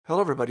Hello,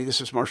 everybody. This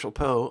is Marshall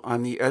Poe.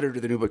 I'm the editor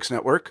of the New Books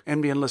Network.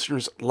 NBN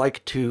listeners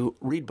like to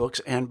read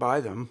books and buy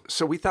them.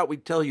 So we thought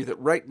we'd tell you that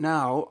right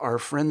now, our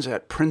friends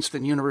at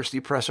Princeton University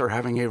Press are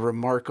having a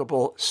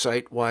remarkable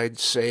site-wide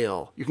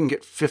sale. You can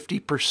get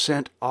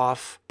 50%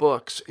 off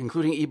books,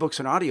 including ebooks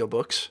and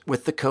audiobooks,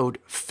 with the code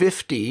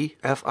 50,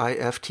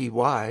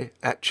 F-I-F-T-Y,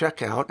 at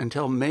checkout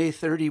until May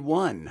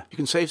 31. You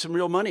can save some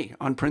real money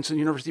on Princeton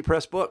University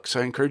Press books.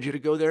 I encourage you to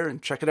go there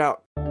and check it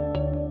out.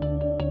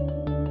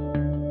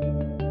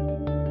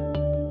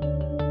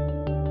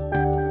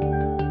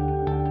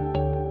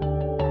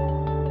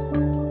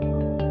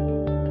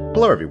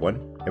 Hello,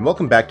 everyone, and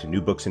welcome back to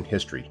New Books in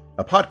History,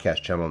 a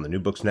podcast channel on the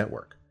New Books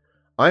Network.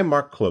 I'm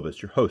Mark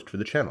Klobas, your host for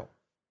the channel.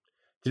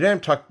 Today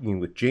I'm talking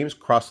with James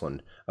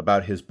Crosland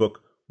about his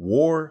book,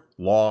 War,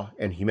 Law,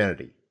 and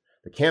Humanity,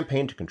 The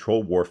Campaign to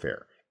Control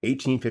Warfare,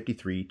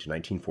 1853 to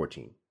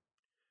 1914.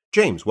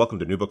 James, welcome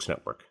to New Books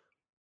Network.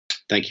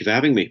 Thank you for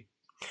having me.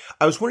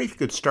 I was wondering if you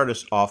could start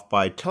us off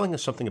by telling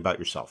us something about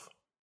yourself.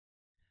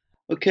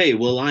 Okay,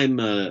 well, I'm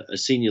a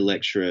senior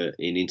lecturer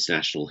in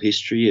international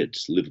history at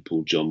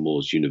Liverpool John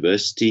Moores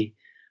University.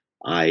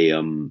 I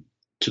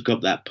took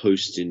up that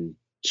post in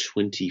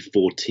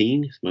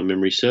 2014, if my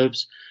memory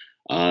serves.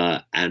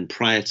 And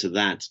prior to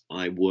that,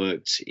 I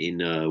worked in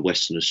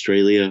Western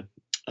Australia.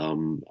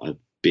 I've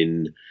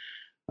been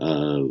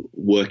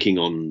working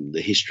on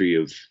the history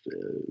of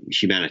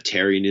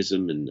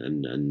humanitarianism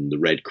and the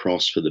Red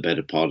Cross for the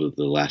better part of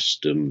the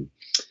last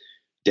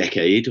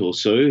decade or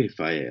so, if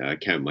I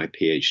count my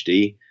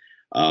PhD,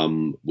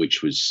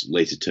 which was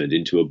later turned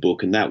into a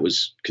book, and that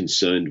was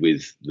concerned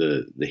with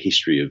the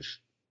history of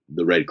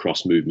the Red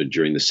Cross movement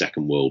during the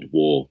Second World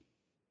War.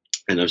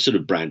 And I've sort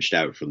of branched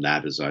out from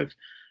that as I've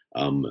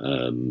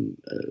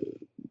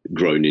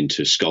grown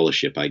into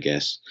scholarship, I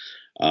guess.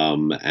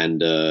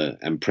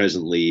 And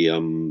presently,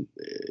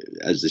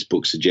 as this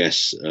book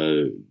suggests,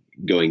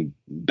 going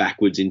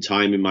backwards in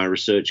time in my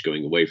research,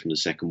 going away from the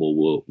Second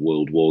World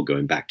War,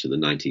 going back to the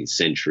 19th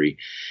century,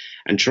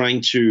 and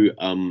trying to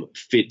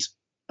fit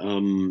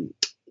some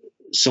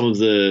of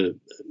the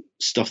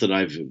stuff that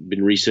I've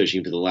been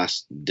researching for the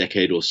last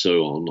decade or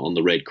so on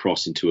the Red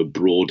Cross into a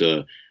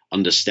broader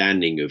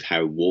understanding of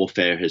how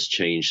warfare has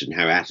changed and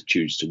how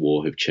attitudes to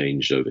war have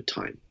changed over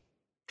time.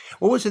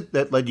 What was it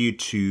that led you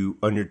to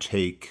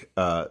undertake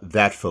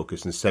that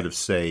focus instead of,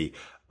 say,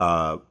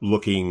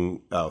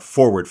 looking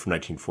forward from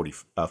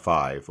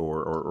 1945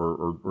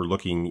 or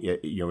looking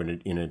at,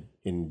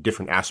 in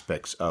different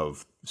aspects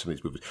of some of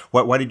these movements?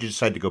 Why did you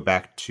decide to go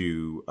back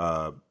to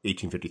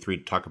 1853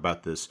 to talk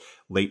about this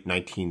late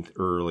 19th,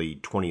 early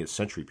 20th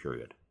century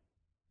period?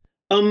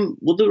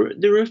 Well,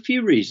 there are a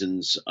few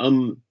reasons.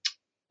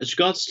 As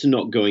regards to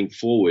not going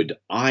forward,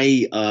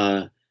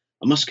 I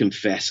must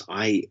confess,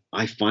 I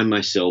find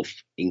myself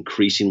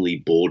increasingly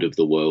bored of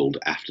the world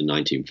after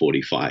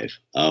 1945,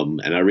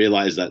 and I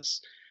realize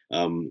that's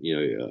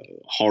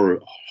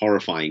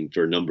horrifying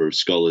for a number of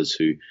scholars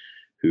who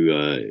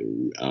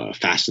are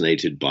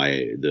fascinated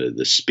by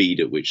the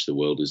speed at which the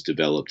world has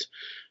developed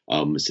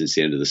since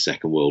the end of the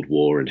Second World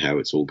War and how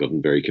it's all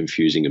gotten very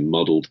confusing and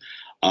muddled.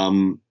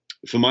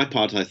 For my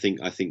part, I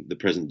think the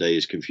present day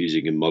is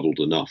confusing and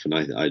muddled enough, and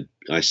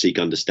I seek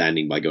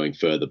understanding by going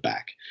further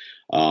back.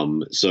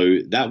 So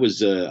that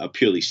was a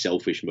purely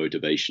selfish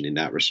motivation in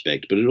that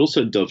respect, but it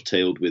also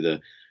dovetailed with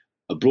a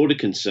broader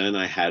concern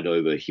I had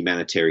over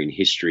humanitarian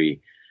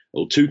history,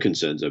 or two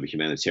concerns over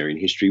humanitarian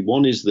history.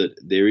 One is that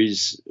there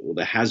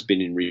has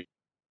been in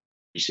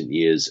recent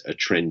years a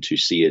trend to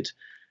see it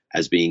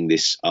as being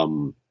this,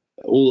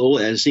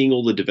 seeing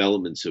all the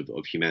developments of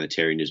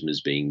humanitarianism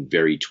as being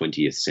very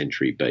 20th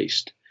century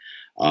based.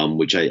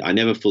 Which I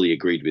never fully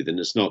agreed with. And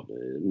it's not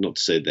to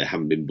say there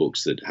haven't been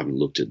books that haven't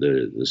looked at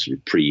the sort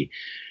of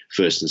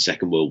pre-First and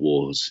Second World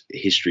Wars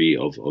history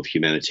of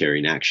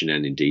humanitarian action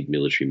and indeed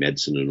military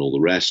medicine and all the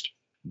rest.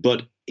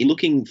 But in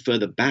looking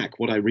further back,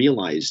 what I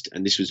realized,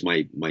 and this was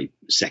my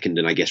second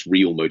and I guess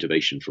real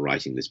motivation for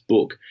writing this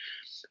book,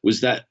 was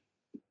that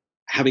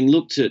having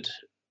looked at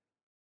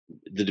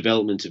the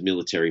development of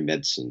military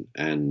medicine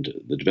and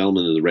the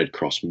development of the Red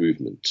Cross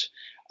movement,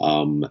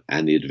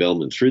 and the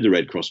development through the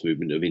Red Cross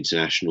movement of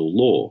international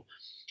law,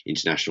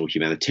 international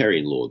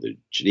humanitarian law, the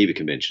Geneva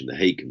Convention, the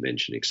Hague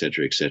Convention, et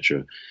cetera,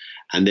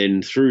 and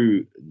then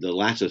through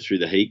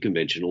the Hague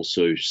Convention,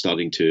 also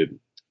starting to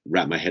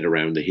wrap my head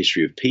around the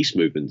history of peace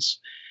movements,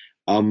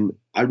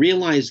 I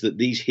realized that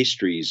these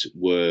histories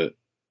were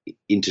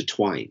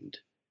intertwined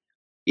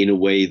in a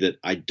way that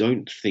I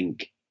don't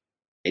think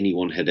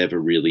anyone had ever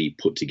really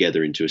put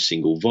together into a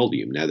single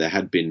volume. Now, there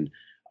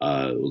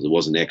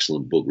was an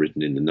excellent book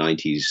written in the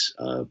 90s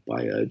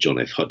by John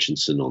F.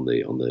 Hutchinson on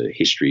the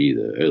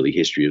early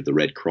history of the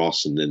Red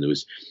Cross, and then there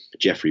was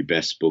Jeffrey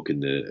Best's book in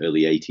the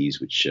early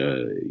 80s, which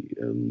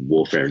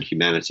Warfare and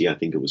Humanity, I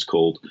think it was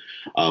called,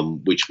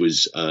 which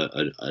was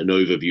an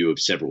overview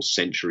of several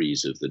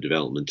centuries of the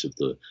development of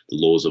the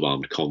laws of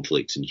armed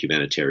conflict and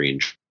humanitarian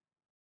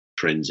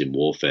trends in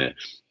warfare.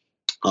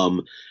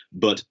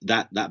 But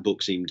that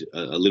book seemed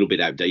a little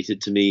bit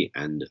outdated to me,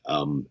 and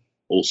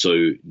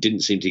also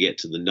didn't seem to get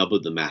to the nub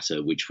of the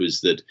matter, which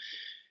was that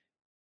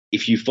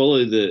if you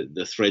follow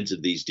the threads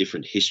of these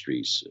different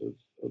histories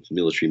of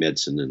military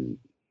medicine and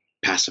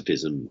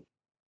pacifism,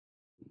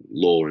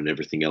 law, and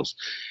everything else,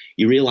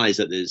 you realize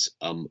that there's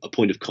a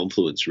point of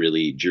confluence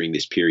really during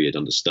this period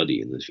under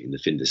study in the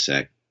fin de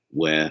siècle,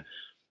 where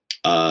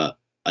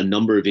a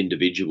number of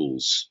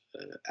individuals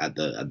at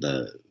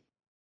the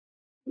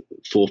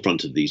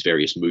forefront of these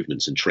various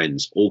movements and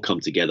trends all come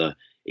together,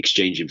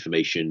 exchange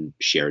information,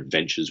 share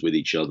adventures with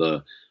each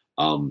other,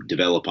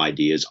 develop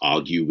ideas,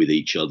 argue with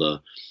each other.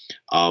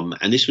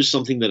 And this was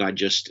something that I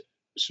just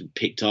sort of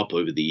picked up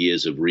over the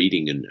years of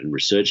reading and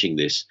researching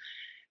this.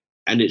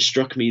 And it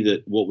struck me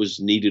that what was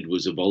needed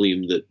was a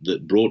volume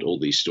that brought all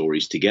these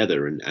stories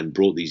together and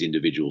brought these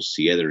individuals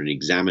together and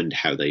examined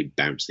how they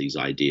bounced these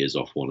ideas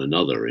off one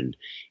another. And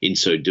in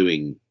so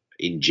doing,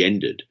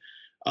 engendered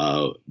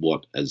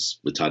what, as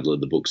the title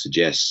of the book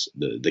suggests,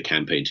 the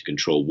campaign to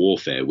control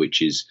warfare,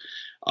 which is,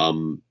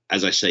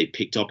 as I say,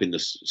 picked up in the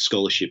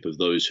scholarship of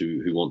those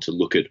who want to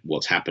look at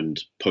what's happened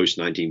post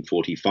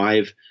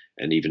 1945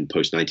 and even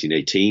post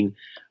 1918.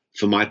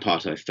 For my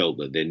part, I felt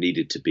that there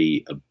needed to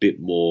be a bit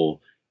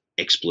more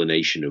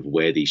explanation of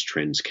where these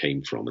trends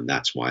came from, and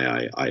that's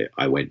why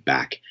I went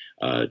back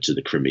to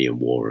the Crimean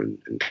War and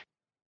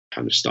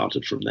kind of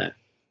started from there.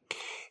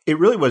 It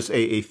really was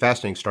a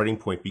fascinating starting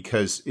point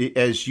because,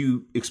 as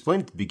you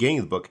explained at the beginning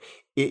of the book,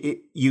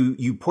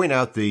 you point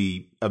out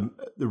the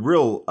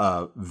real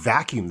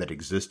vacuum that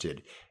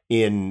existed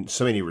in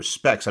so many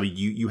respects. I mean,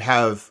 you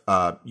have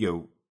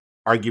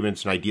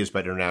arguments and ideas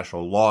about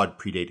international law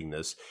predating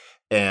this,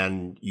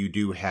 and you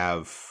do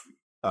have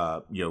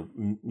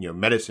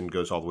medicine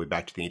goes all the way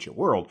back to the ancient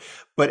world.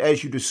 But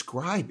as you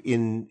describe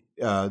in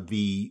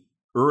the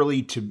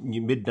early to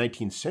mid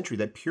 19th century,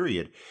 that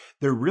period,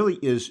 there really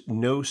is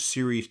no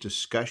serious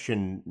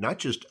discussion, not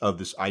just of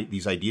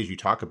these ideas you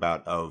talk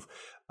about of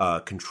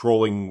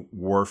controlling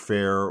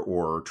warfare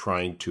or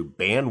trying to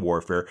ban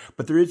warfare,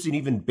 but there isn't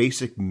even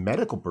basic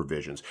medical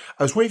provisions.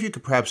 I was wondering if you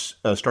could perhaps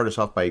start us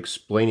off by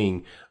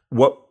explaining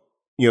what,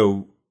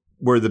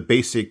 were the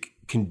basic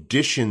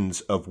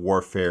conditions of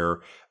warfare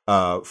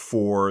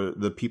for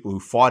the people who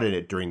fought in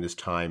it during this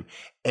time,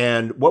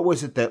 and what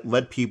was it that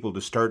led people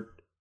to start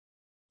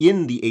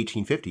in the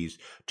 1850s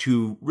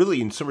to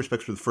really, in some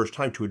respects, for the first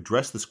time, to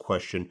address this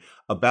question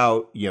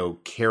about,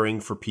 caring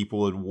for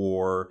people in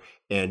war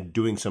and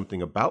doing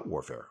something about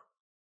warfare?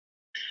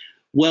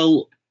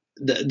 Well,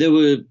 there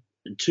were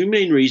two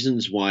main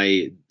reasons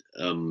why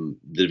the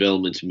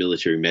development of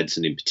military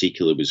medicine in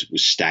particular was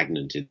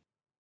stagnant in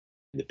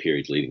the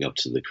period leading up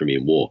to the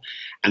Crimean War.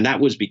 And that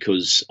was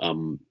because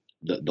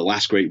the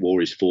last great war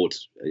is fought,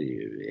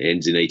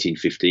 ends in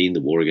 1815,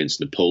 the war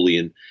against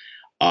Napoleon.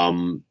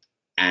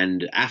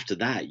 And after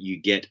that, you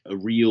get a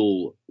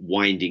real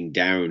winding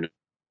down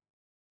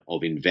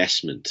of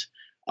investment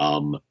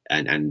and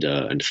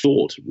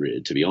thought,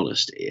 to be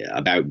honest,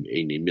 about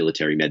in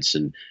military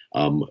medicine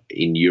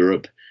in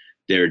Europe.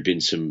 There had been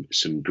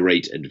some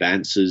great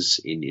advances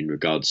in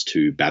regards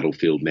to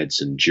battlefield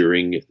medicine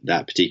during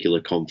that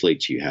particular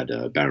conflict. You had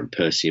Baron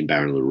Percy and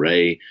Baron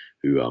Leray,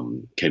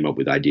 who came up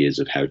with ideas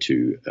of how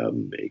to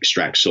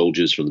extract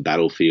soldiers from the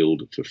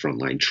battlefield for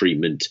frontline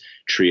treatment,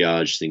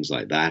 triage, things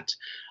like that.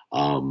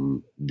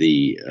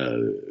 The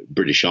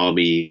British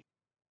Army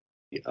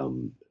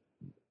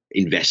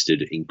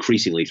invested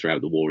increasingly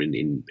throughout the war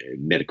in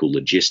medical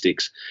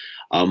logistics.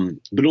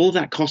 But all of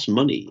that cost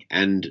money.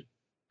 And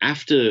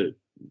after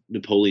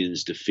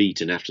Napoleon's defeat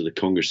and after the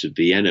Congress of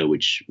Vienna,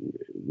 which,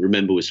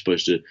 remember, was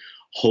supposed to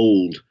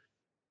hold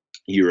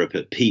Europe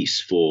at peace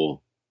for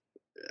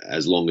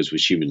as long as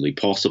was humanly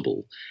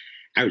possible,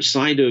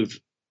 outside of,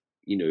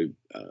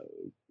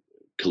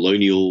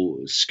 colonial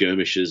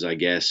skirmishes, I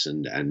guess,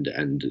 and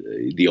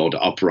the odd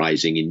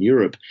uprising in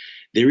Europe,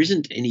 there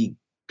isn't any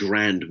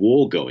grand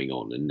war going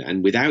on.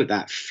 And without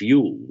that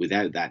fuel,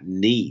 without that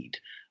need,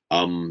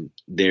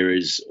 there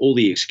is all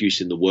the excuse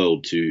in the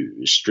world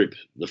to strip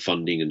the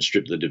funding and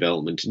strip the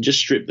development and just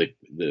strip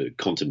the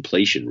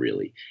contemplation,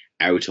 really,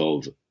 out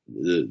of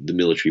the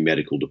military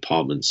medical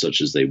departments,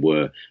 such as they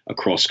were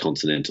across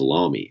continental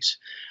armies.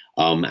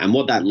 And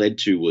what that led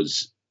to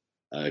was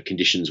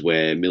conditions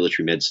where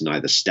military medicine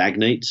either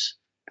stagnates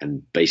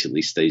and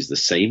basically stays the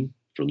same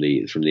from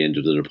the end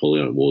of the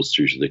Napoleonic Wars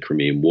through to the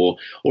Crimean War,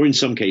 or in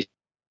some cases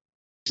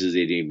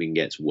it even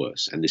gets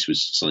worse. And this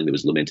was something that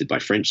was lamented by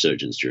French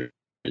surgeons during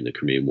the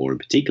Crimean War in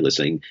particular,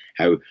 saying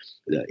how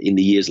in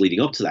the years leading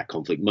up to that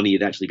conflict, money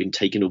had actually been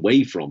taken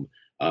away from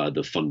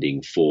the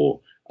funding for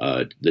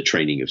the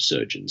training of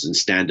surgeons, and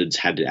standards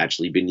had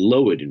actually been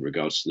lowered in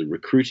regards to the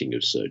recruiting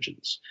of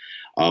surgeons.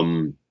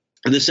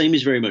 And the same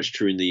is very much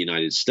true in the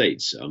United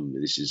States.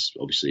 This is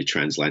obviously a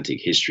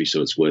transatlantic history,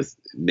 so it's worth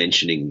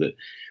mentioning that,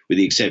 with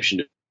the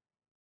exception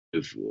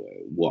of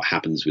what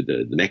happens with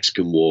the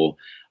Mexican War,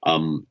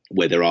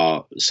 where there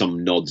are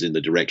some nods in the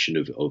direction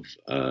of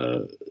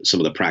some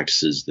of the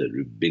practices that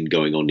have been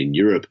going on in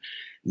Europe,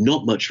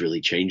 not much really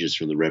changes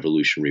from the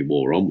Revolutionary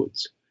War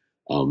onwards.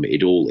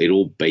 It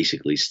all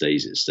basically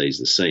stays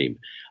the same.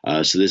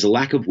 So there's a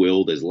lack of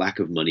will, there's a lack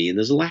of money, and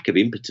there's a lack of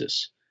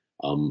impetus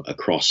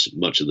across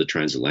much of the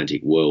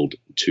transatlantic world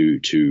to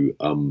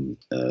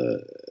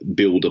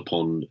build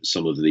upon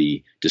some of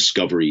the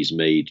discoveries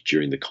made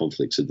during the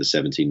conflicts of the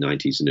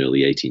 1790s and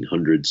early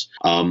 1800s.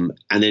 And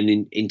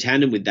then in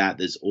tandem with that,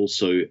 there's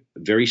also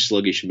very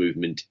sluggish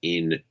movement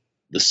in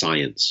the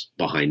science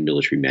behind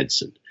military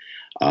medicine.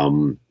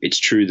 It's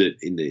true that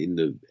in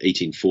the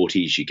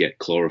 1840s, you get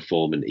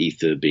chloroform and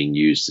ether being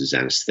used as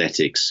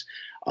anesthetics.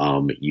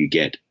 You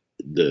get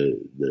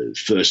the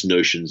first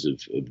notions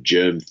of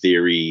germ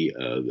theory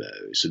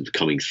sort of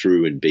coming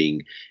through and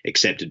being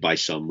accepted by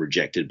some,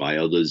 rejected by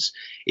others.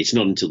 It's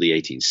not until the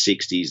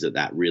 1860s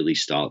that really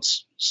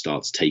starts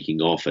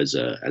taking off as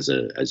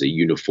a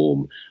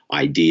uniform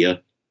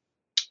idea.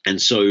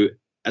 And so,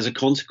 as a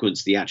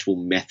consequence, the actual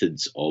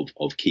methods of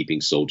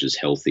keeping soldiers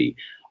healthy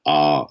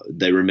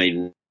they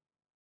remain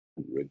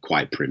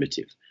quite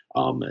primitive.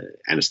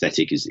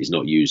 Anesthetic is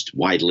not used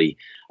widely.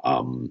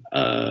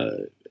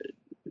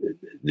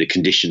 The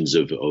conditions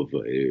of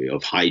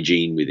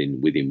hygiene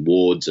within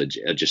wards are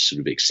just sort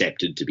of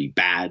accepted to be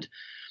bad,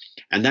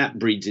 and that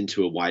breeds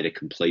into a wider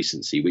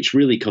complacency, which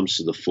really comes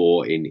to the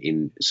fore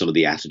in some of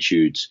the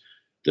attitudes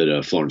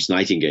that Florence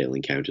Nightingale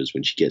encounters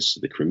when she gets to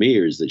the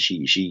Crimea. Is that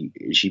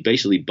she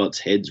basically butts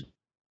heads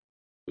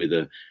with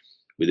a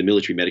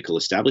military medical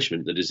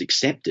establishment that has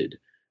accepted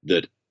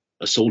that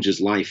a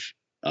soldier's life,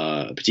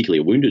 particularly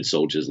a wounded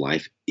soldier's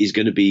life, is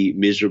going to be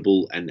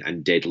miserable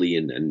and deadly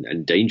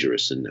and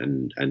dangerous,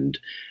 and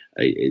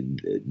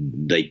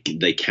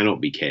they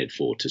cannot be cared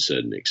for to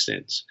certain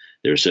extents.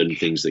 There are certain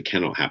things that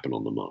cannot happen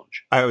on the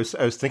march. I was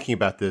thinking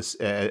about this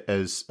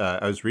as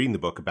I was reading the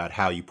book about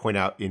how you point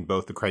out in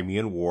both the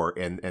Crimean War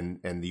and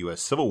the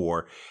U.S. Civil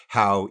War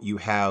how you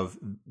have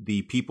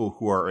the people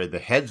who are the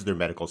heads of their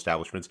medical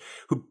establishments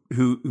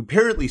who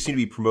apparently seem to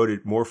be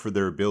promoted more for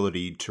their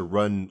ability to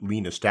run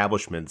lean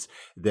establishments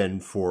than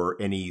for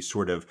any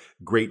sort of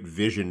great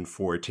vision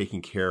for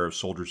taking care of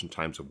soldiers in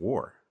times of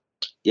war.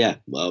 Yeah,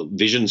 well,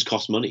 visions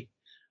cost money.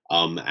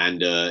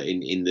 And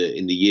in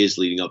the years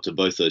leading up to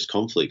both those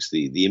conflicts,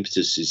 the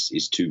impetus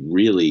is to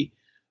really,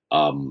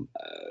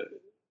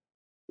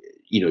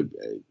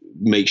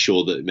 make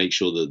sure that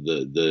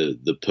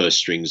the purse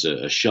strings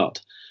are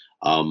shut.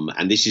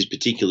 And this is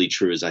particularly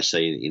true, as I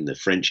say, in the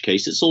French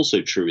case. It's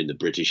also true in the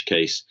British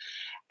case,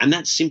 and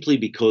that's simply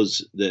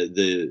because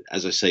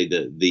as I say,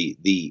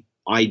 the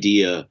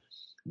idea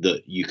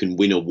that you can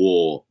win a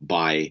war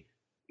by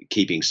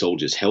keeping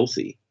soldiers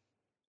healthy,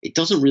 it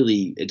doesn't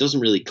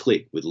really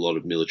click with a lot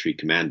of military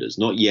commanders,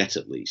 not yet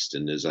at least.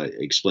 And as I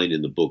explained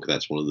in the book,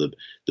 that's one of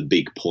the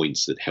big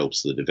points that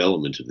helps the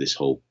development of this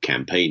whole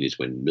campaign, is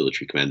when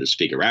military commanders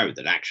figure out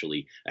that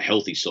actually a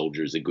healthy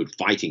soldier is a good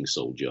fighting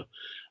soldier.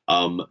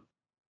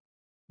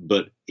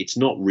 But it's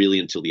not really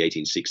until the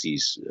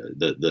 1860s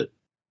that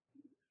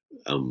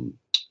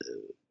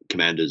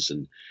commanders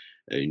and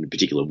in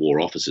particular war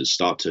officers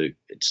start to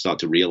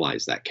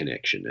realize that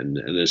connection,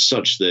 and as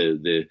such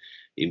the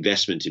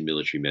investment in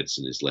military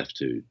medicine is left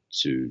to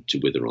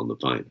wither on the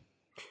vine.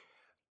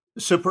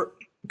 So,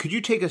 could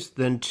you take us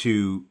then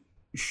to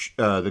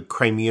the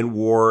Crimean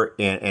War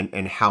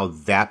and how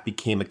that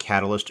became a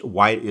catalyst?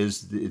 Why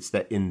it's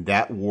that in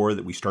that war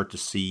that we start to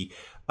see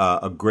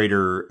a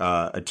greater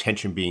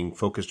attention being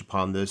focused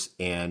upon this,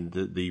 and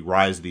the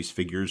rise of these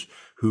figures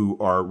who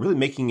are really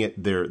making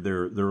it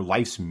their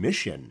life's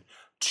mission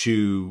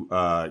to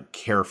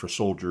care for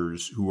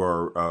soldiers who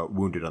are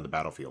wounded on the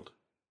battlefield?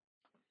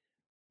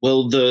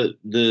 Well,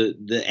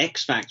 the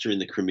X factor in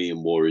the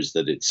Crimean War is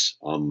that it's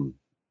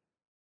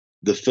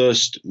the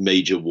first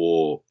major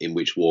war in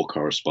which war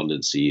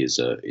correspondency is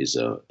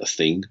a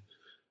thing,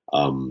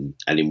 and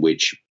in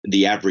which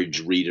the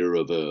average reader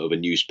of a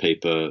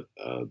newspaper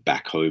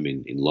back home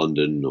in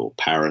London or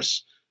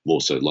Paris, more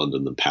so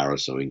London than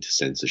Paris owing to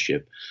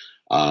censorship,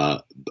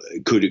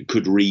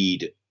 could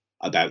read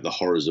about the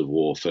horrors of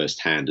war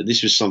firsthand. And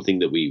this was something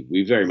that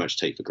we very much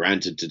take for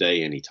granted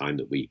today. Anytime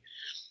that we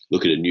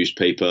look at a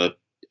newspaper,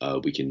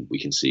 we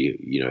can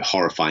see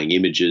horrifying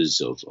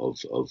images of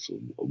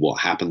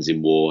what happens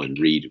in war and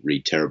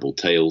read terrible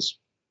tales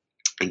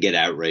and get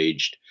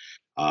outraged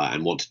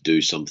and want to do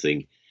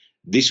something.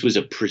 This was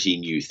a pretty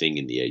new thing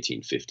in the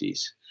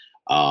 1850s,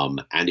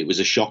 and it was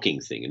a shocking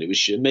thing, and it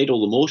was made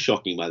all the more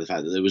shocking by the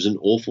fact that there was an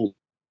awful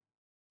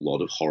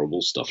lot of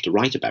horrible stuff to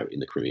write about in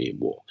the Crimean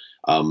War.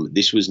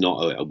 This was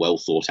not a well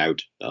thought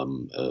out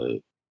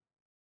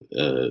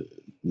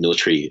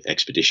military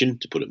expedition,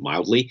 to put it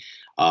mildly.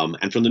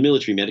 And from the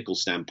military medical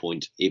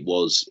standpoint, it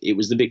was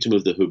the victim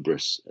of the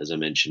hubris, as I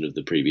mentioned, of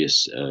the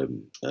previous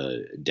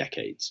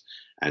decades.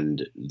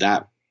 And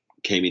that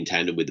came in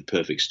tandem with the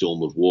perfect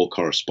storm of war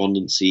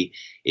correspondency.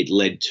 It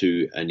led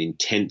to an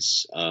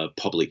intense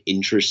public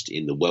interest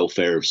in the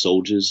welfare of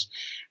soldiers.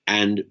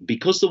 And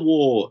because the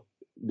war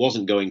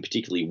wasn't going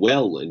particularly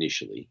well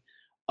initially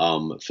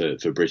for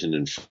Britain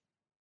and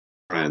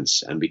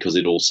France, and because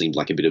it all seemed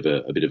like a bit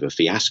of a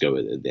fiasco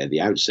at the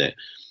outset,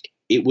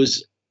 it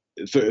was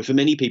for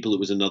many people, it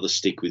was another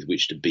stick with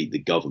which to beat the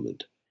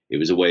government. It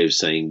was a way of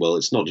saying, well,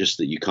 it's not just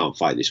that you can't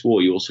fight this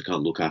war; you also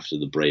can't look after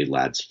the brave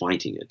lads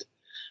fighting it.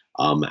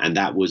 And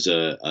that was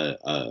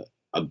a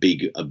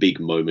big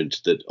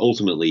moment that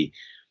ultimately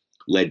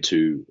led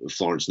to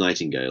Florence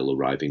Nightingale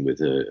arriving with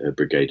a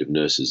brigade of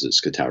nurses at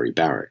Scutari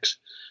Barracks.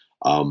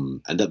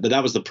 But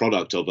that was the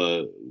product of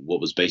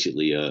what was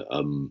basically a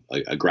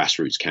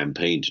grassroots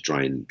campaign to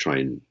try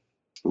and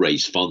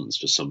raise funds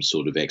for some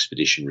sort of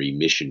expeditionary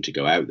mission to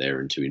go out there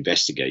and to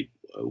investigate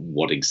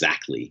what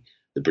exactly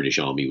the British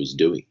Army was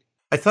doing.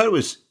 I thought it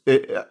was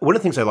one of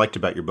the things I liked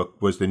about your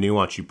book was the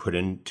nuance you put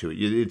into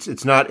it.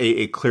 It's not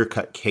a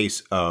clear-cut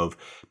case of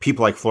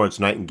people like Florence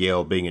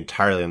Nightingale being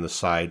entirely on the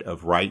side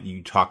of right.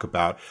 You talk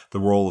about the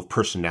role of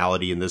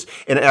personality in this.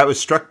 And I was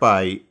struck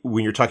by,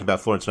 when you're talking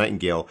about Florence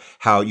Nightingale,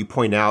 how you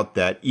point out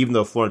that even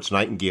though Florence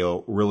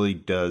Nightingale really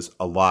does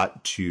a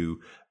lot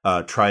to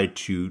try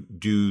to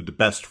do the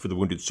best for the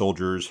wounded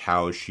soldiers,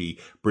 how she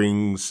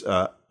brings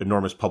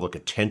enormous public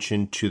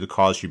attention to the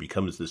cause. She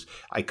becomes this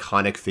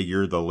iconic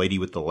figure, the lady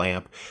with the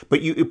lamp.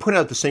 But you point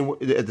out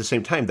at the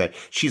same time that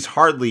she's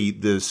hardly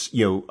this,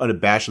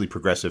 unabashedly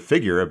progressive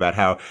figure, about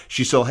how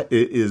she still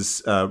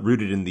is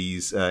rooted in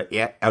these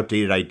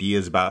outdated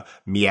ideas about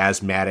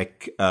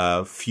miasmatic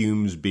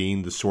fumes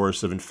being the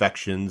source of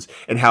infections,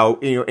 and how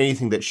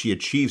anything that she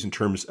achieves in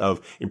terms of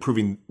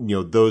improving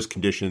those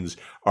conditions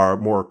are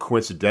more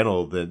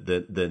coincidental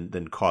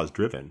than cause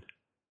driven.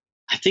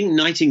 I think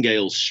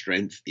Nightingale's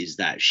strength is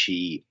that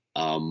she,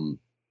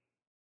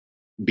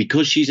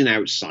 because she's an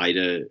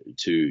outsider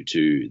to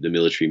the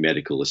military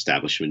medical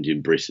establishment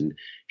in Britain,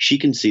 she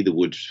can see the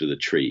woods for the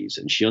trees,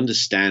 and she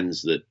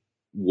understands that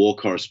war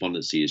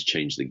correspondency has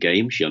changed the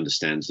game. She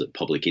understands that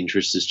public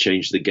interest has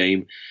changed the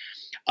game,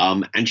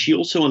 and she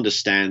also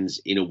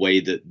understands, in a way,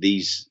 that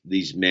these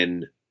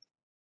men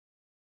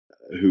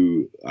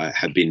who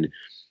have been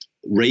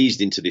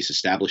raised into this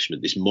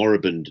establishment, this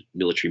moribund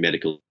military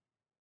medical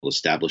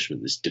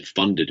establishment, this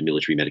defunded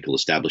military medical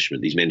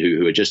establishment, these men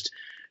who are just,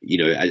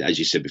 as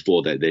you said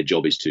before, that their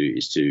job is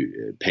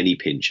to penny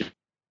pinch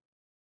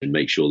and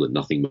make sure that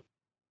nothing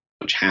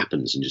much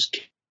happens and just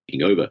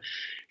kicking over.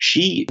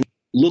 She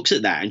looks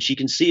at that and she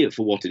can see it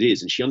for what it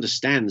is, and she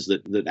understands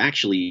that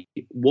actually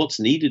what's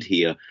needed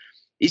here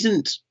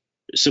isn't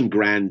some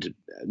grand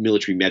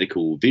military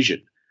medical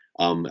vision.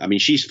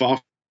 She's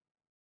far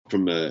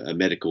from a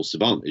medical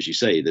savant, as you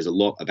say. There's a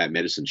lot about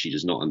medicine she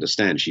does not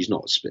understand. She's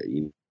not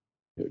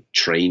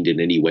trained in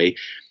any way.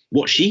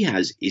 What she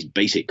has is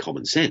basic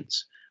common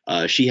sense.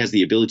 She has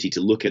the ability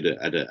to look at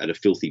a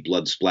filthy,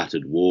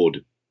 blood-splattered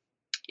ward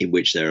in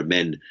which there are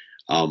men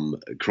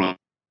crying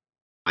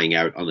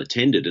out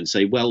unattended, and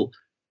say, well,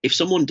 if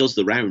someone does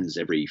the rounds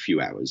every few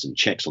hours and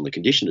checks on the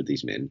condition of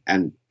these men,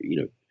 and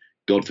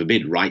God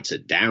forbid, writes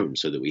it down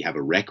so that we have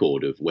a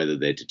record of whether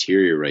they're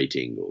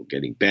deteriorating or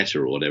getting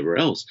better or whatever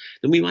else,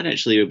 then we might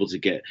actually be able to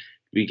get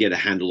a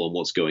handle on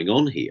what's going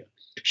on here.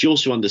 She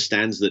also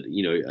understands that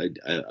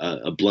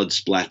a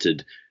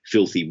blood-splattered,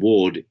 filthy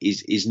ward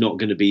is not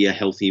going to be a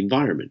healthy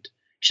environment.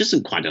 She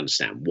doesn't quite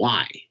understand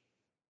why,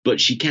 but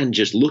she can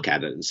just look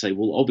at it and say,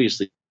 well,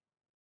 obviously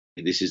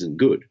this isn't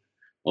good.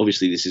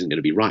 Obviously this isn't going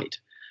to be right.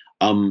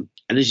 And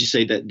as you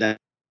say,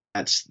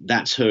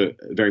 that's her,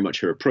 very much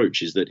her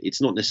approach, is that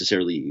it's not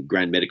necessarily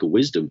grand medical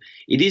wisdom.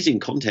 It is, in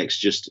context,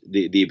 just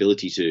the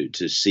ability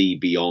to see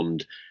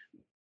beyond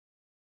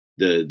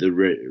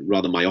the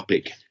rather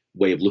myopic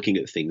way of looking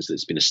at things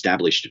that's been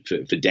established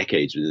for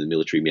decades within the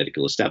military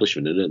medical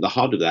establishment. And at the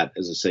heart of that,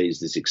 as I say, is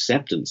this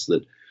acceptance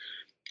that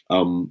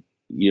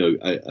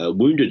a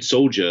wounded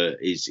soldier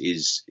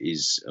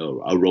is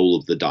a roll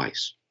of the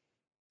dice.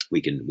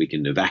 We can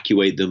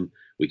evacuate them,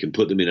 we can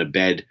put them in a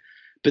bed,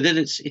 but then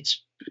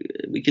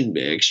we can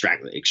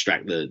extract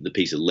the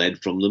piece of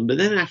lead from them, but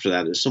then after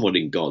that, it's somewhat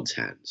in God's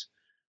hands.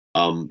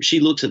 She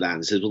looks at that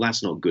and says, well,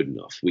 that's not good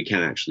enough. We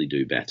can actually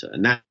do better.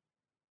 And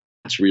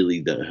that's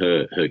really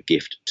her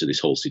gift to this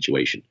whole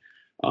situation,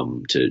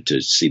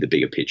 to see the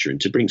bigger picture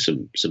and to bring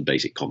some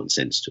basic common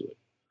sense to it.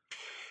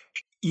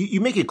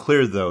 You make it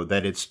clear, though,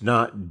 that it's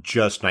not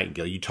just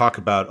Nightingale. You talk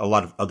about a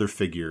lot of other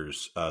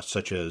figures,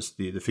 such as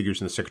the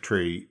figures in the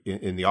secretary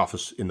in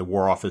the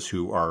War Office,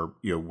 who are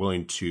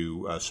willing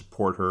to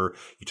support her.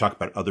 You talk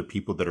about other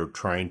people that are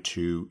trying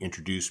to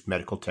introduce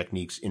medical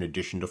techniques in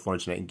addition to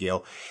Florence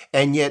Nightingale,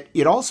 and yet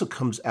it also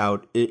comes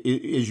out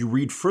as you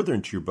read further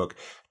into your book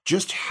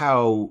just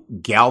how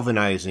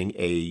galvanizing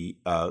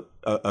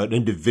an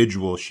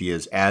individual she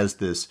is as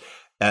this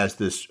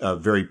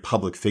very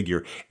public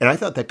figure. And I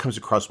thought that comes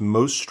across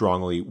most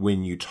strongly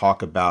when you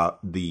talk about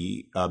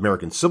the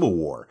American Civil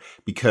War,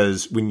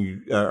 because when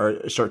you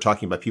start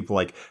talking about people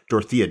like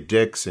Dorothea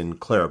Dix and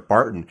Clara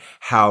Barton,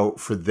 how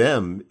for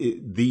them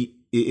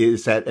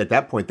is that at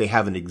that point they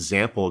have an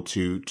example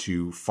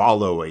to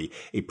follow,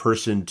 a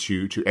person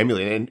to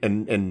emulate,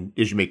 and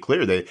as you make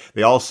clear,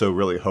 they also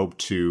really hope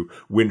to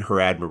win her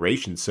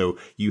admiration. So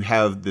you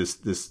have this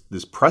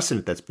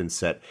precedent that's been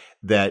set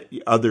that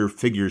other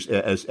figures,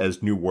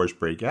 as new wars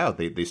break out,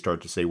 they start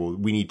to say, well,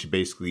 we need to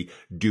basically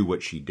do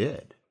what she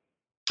did.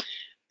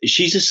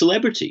 she's a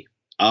celebrity.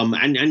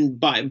 And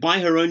by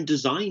her own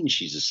design,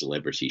 she's a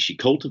celebrity. She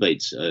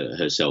cultivates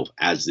herself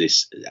as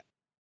this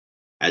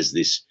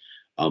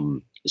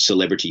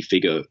celebrity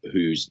figure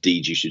whose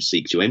deeds you should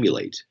seek to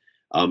emulate.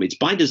 It's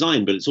by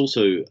design, but it's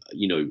also,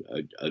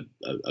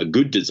 a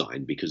good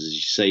design, because, as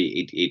you say,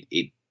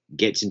 it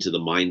gets into the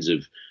minds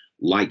of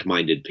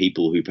like-minded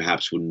people who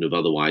perhaps wouldn't have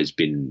otherwise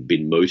been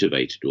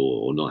motivated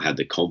or not had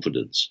the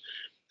confidence,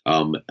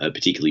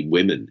 particularly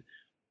women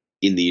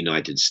in the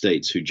United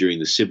States, who during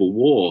the Civil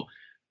War,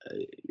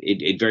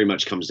 it very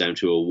much comes down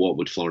to a "what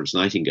would Florence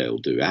Nightingale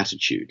do"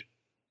 attitude.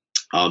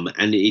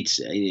 And it's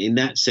in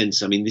that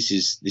sense, I mean, this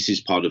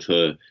is part of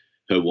her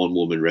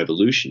one-woman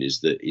revolution,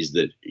 is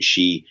that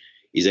she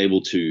is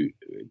able to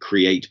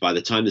create, by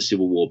the time the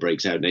Civil War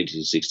breaks out in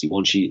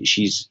 1861,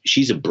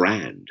 she's a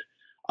brand.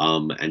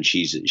 And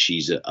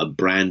she's a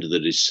brand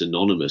that is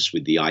synonymous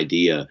with the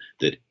idea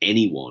that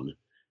anyone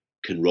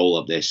can roll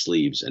up their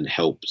sleeves and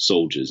help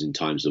soldiers in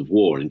times of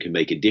war and can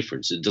make a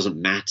difference. It doesn't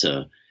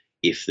matter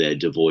if they're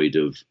devoid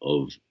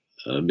of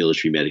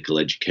military medical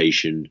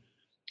education,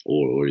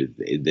 or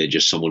they're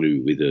just someone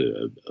who, with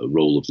a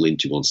roll of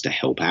lint, who wants to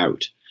help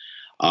out.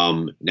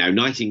 Now,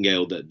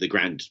 Nightingale, the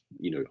grand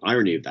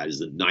irony of that is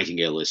that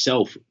Nightingale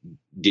herself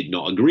did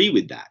not agree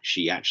with that.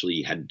 She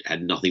actually had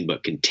nothing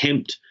but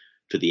contempt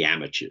for the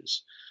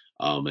amateurs,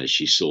 as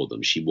she saw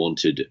them. She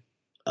wanted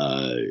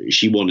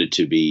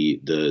to be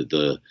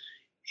the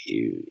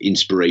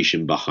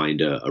inspiration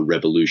behind a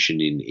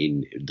revolution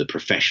in the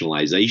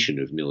professionalization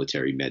of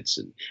military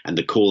medicine and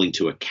the calling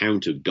to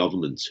account of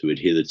governments who had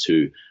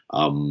hitherto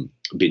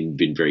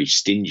been very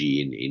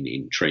stingy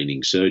in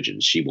training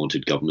surgeons. She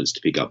wanted governments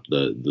to pick up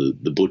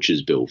the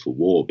butcher's bill for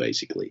war,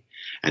 basically,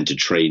 and to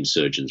train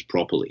surgeons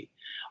properly.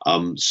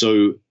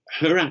 So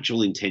her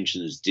actual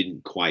intentions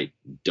didn't quite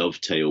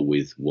dovetail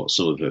with what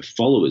some of her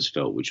followers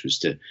felt, which was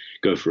to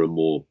go for a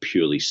more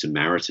purely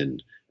Samaritan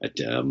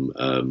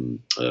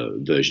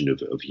version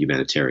of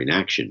humanitarian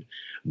action.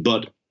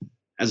 But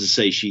as I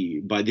say,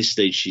 by this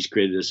stage, she's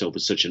created herself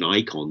as such an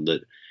icon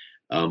that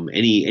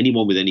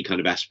anyone with any kind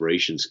of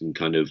aspirations can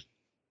kind of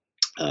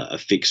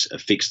affix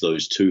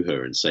those to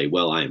her and say,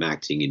 well, I am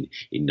acting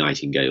in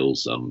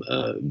Nightingale's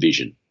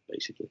vision,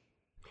 basically.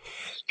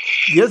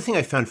 The other thing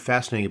I found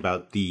fascinating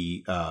about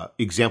the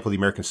example of the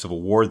American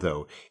Civil War,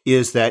 though,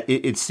 is that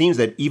it seems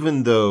that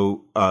even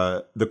though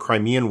the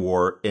Crimean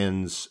War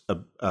ends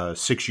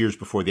 6 years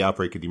before the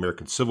outbreak of the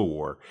American Civil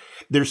War,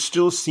 there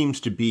still seems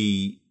to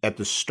be, at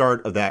the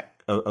start of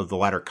of the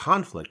latter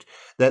conflict,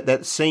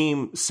 that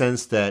same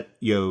sense that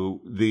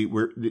it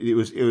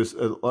was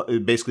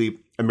basically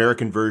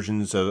American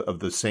versions of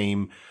the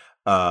same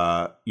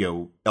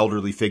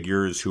elderly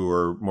figures who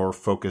are more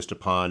focused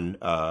upon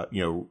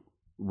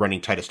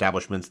running tight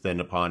establishments than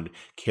upon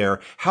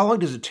care. How long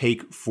does it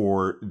take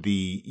for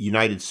the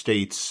United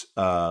States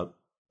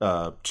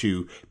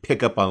to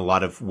pick up on a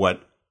lot of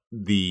what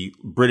the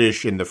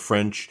British and the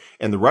French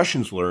and the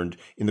Russians learned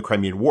in the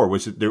Crimean War?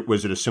 Was it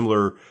a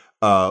similar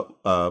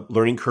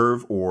learning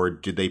curve, or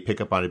did they pick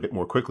up on it a bit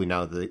more quickly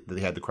now that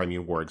they had the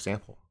Crimean War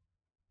example?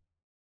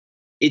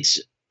 It's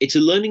a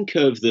learning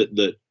curve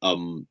that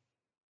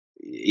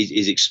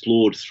is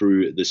explored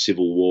through the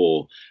Civil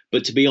War.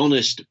 But to be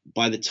honest,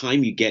 by the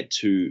time you get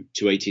to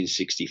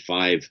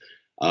 1865,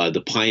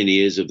 the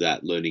pioneers of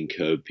that learning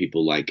curve,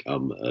 people like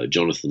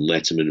Jonathan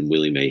Letterman and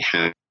William A.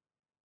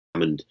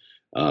 Hammond,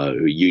 who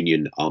are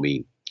Union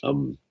Army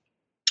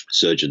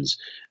surgeons,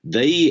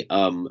 a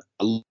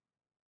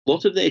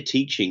lot of their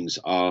teachings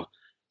are, I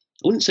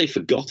wouldn't say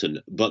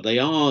forgotten, but they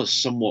are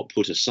somewhat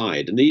put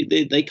aside. And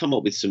they come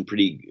up with some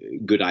pretty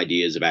good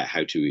ideas about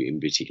how to,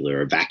 in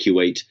particular,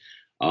 evacuate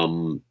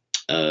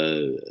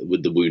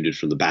with the wounded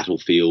from the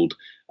battlefield.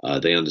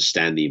 They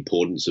understand the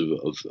importance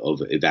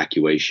of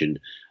evacuation,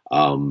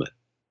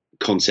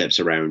 concepts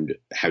around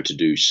how to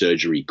do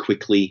surgery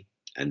quickly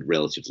and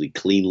relatively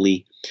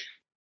cleanly,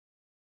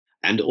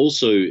 and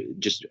also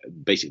just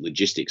basic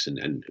logistics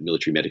and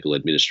military medical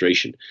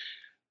administration.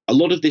 A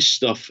lot of this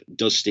stuff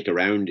does stick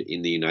around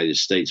in the United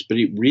States, but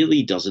it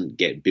really doesn't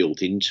get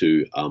built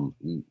into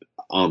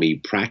army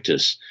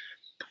practice,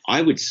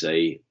 I would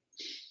say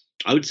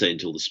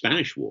until the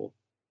Spanish War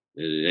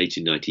in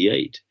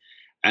 1898.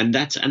 And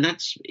that's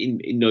in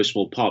no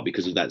small part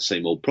because of that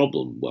same old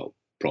problem. Well,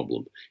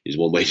 problem is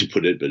one way to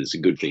put it, but it's a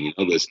good thing in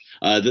others,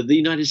 that the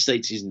United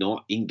States is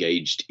not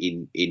engaged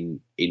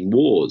in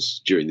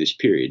wars during this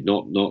period,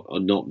 not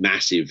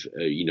massive,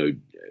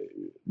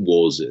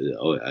 wars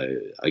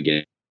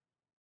against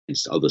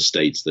other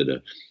states that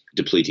are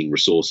depleting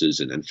resources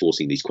and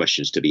forcing these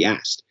questions to be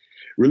asked.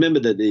 Remember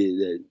that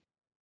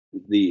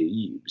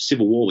the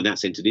Civil War, when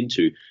that's entered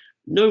into,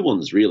 no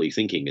one's really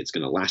thinking it's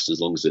going to last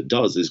as long as it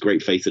does. There's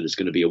great faith that it's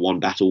going to be a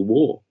one-battle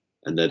war,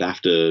 and that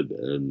after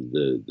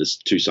the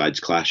two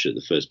sides clash at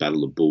the First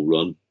Battle of Bull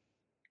Run,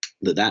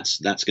 that's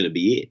going to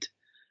be it.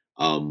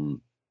 And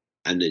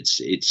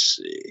it's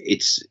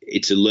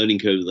a learning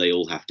curve that they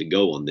all have to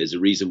go on. There's a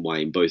reason why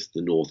in both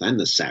the North and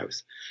the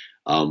South,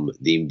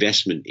 the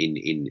investment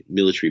in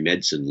military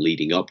medicine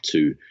leading up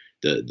to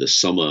the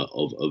summer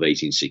of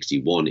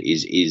 1861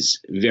 is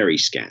very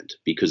scant,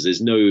 because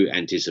there's no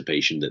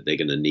anticipation that they're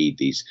going to need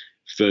these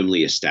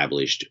firmly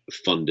established,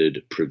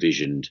 funded,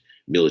 provisioned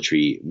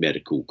military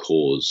medical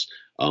corps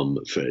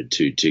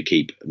to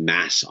keep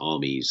mass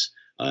armies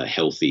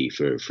healthy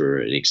for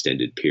an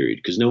extended period,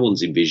 because no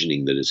one's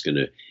envisioning that it's going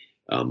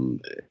to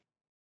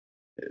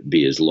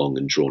be as long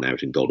and drawn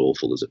out and god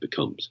awful as it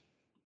becomes.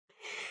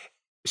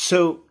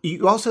 So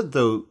you also,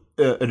 though,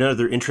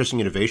 another interesting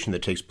innovation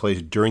that takes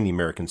place during the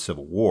American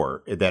Civil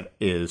War that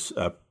is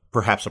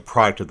perhaps a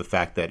product of the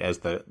fact that as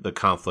the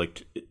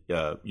conflict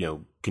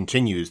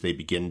continues, they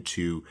begin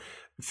to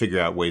figure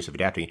out ways of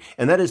adapting,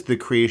 and that is the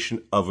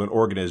creation of an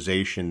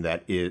organization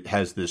that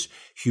has this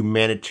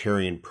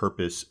humanitarian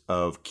purpose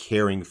of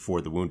caring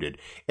for the wounded,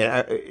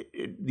 and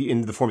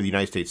in the form of the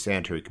United States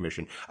Sanitary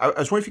Commission. I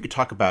was wondering if you could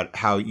talk about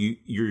how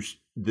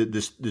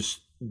this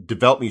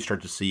development you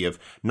start to see of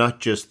not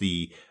just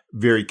the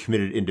very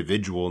committed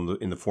individual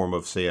in the form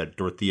of, say, a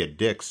Dorothea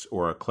Dix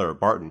or a Clara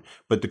Barton,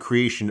 but the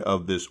creation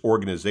of this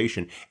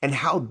organization, and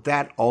how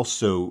that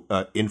also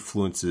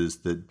influences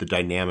the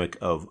dynamic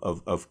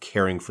of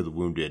caring for the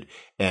wounded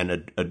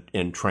and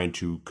trying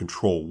to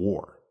control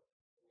war.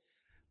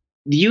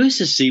 The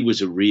USSC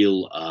was a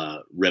real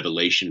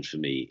revelation for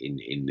me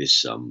in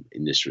this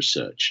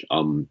research.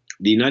 The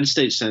United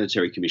States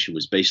Sanitary Commission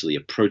was basically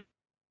a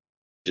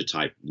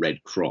prototype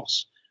Red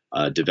Cross,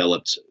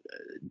 developed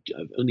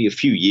only a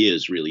few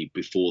years really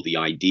before the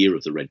idea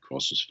of the Red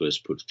Cross was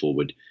first put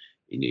forward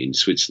in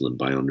Switzerland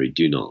by Henri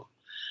Dunant.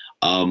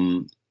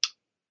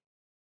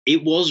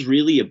 It was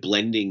really a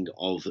blending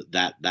of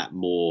that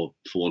more,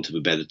 for want of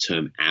a better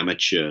term,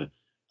 amateur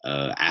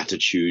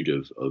attitude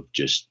of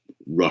just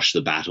rush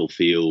the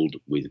battlefield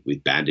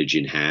with bandage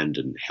in hand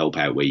and help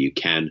out where you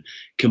can,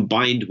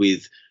 combined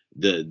with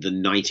the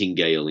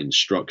Nightingale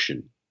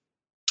instruction,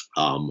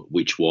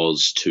 which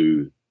was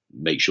to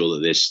make sure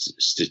that there's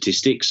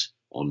statistics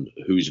on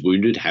who's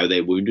wounded, how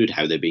they're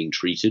being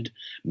treated,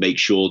 make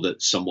sure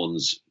that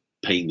someone's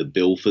paying the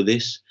bill for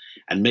this,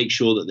 and make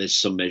sure that there's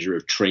some measure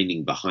of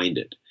training behind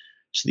it.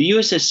 So the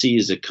USSC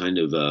is a kind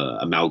of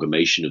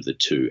amalgamation of the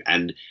two,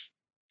 and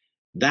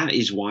that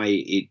is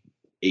why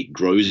it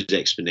grows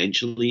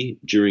exponentially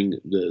during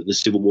the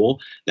Civil War.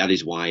 That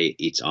is why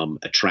it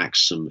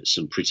attracts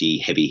some pretty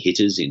heavy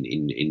hitters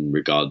in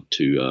regard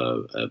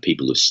to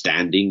people of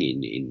standing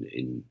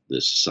in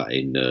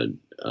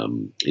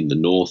the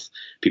North.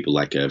 People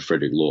like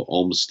Frederick Law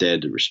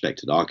Olmsted, a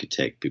respected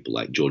architect. People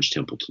like George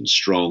Templeton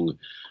Strong,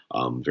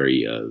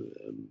 very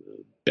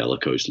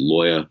bellicose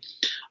lawyer.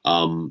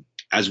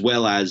 As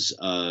well as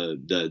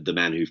the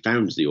man who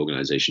founds the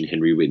organization,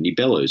 Henry Whitney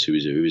Bellows, who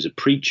is a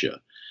preacher.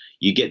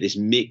 You get this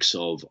mix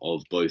of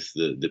both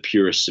the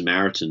purest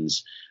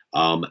Samaritans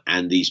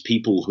and these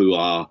people who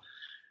are,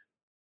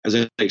 as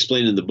I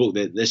explained in the book,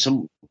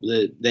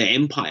 they're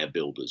empire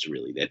builders,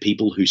 really. They're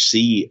people who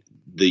see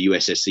the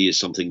USSC as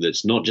something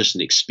that's not just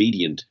an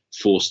expedient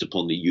forced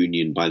upon the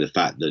Union by the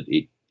fact that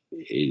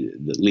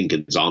that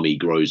Lincoln's army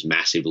grows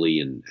massively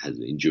and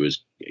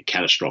endures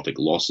catastrophic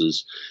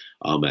losses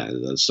at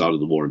the start of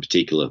the war in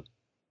particular.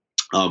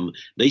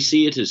 They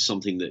see it as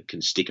something that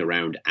can stick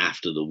around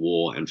after the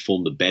war and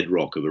form the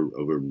bedrock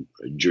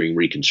during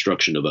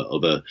Reconstruction of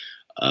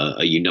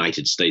a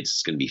United States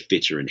that's going to be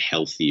fitter and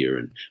healthier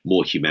and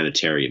more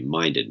humanitarian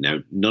minded. Now,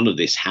 none of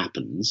this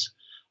happens.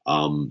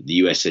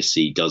 The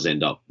USSC does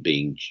end up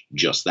being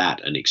just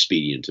that, an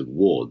expedient of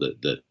war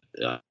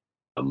that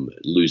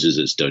loses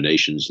its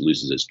donations,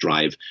 loses its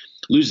drive,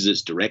 loses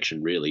its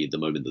direction, really, at the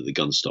moment that the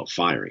guns stop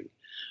firing.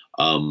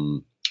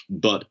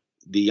 But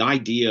the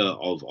idea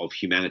of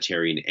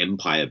humanitarian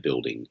empire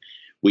building,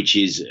 which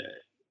is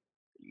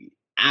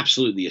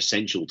absolutely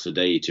essential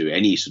today to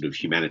any sort of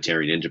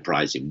humanitarian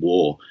enterprise in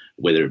war,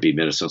 whether it be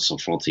Médecins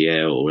Sans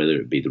Frontières or whether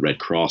it be the Red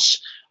Cross,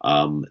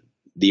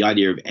 the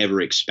idea of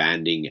ever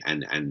expanding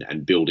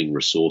and building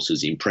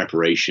resources in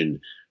preparation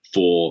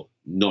for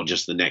not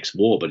just the next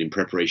war, but in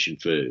preparation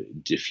for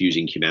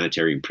diffusing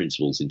humanitarian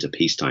principles into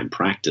peacetime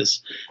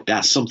practice.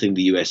 That's something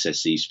the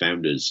USSC's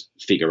founders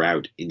figure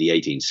out in the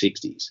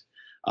 1860s.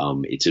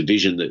 It's a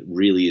vision that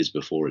really is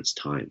before its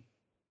time.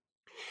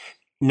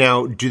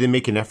 Now, do they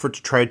make an effort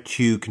to try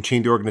to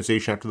continue the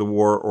organization after the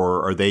war,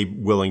 or are they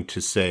willing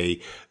to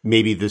say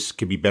maybe this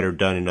could be better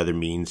done in other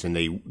means, and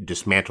they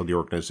dismantle the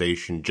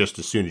organization just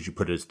as soon as you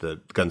put it as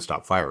the guns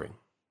stop firing?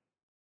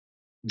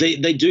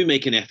 They do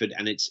make an effort,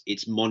 and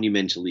it's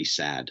monumentally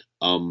sad.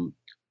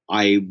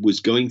 I was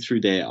going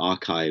through their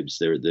archives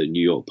there at the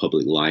New York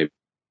Public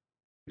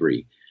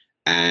Library,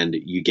 and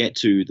you get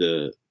to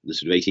the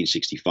sort of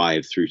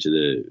 1865 through to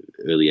the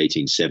early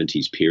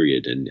 1870s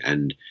period,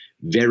 and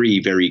very,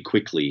 very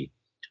quickly,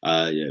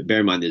 bear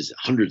in mind there's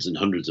hundreds and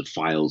hundreds of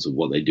files of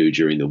what they do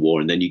during the war,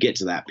 and then you get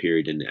to that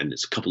period and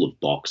it's a couple of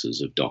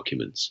boxes of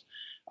documents,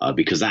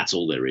 because that's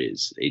all there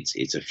is.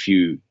 It's a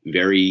few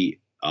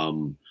very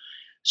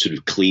sort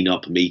of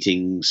cleanup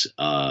meetings,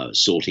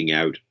 sorting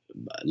out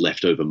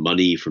leftover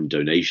money from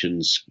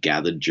donations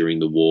gathered during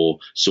the war,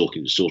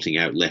 sorting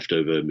out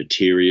leftover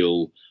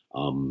material,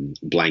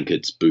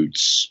 blankets,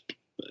 boots,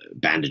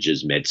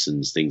 bandages,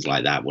 medicines, things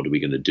like that. What are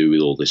we going to do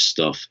with all this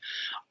stuff?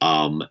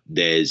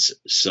 There's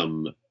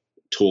some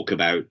talk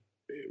about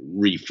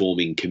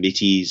reforming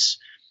committees,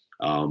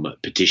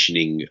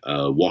 petitioning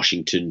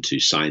Washington to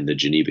sign the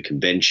Geneva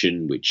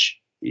Convention, which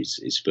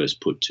is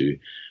first put to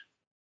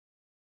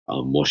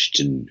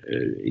Washington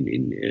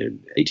in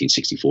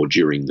 1864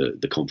 during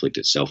the conflict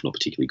itself. Not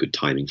particularly good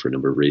timing for a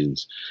number of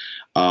reasons.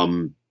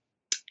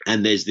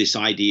 And there's this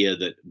idea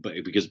that,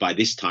 because by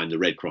this time the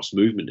Red Cross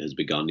movement has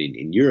begun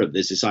in Europe,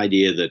 there's this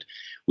idea that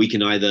we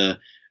can either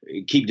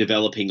keep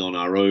developing on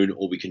our own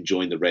or we can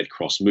join the Red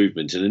Cross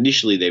movement. And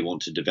initially they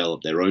want to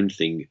develop their own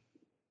thing.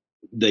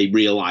 They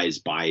realize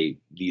by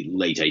the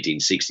late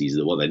 1860s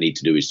that what they need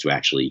to do is to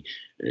actually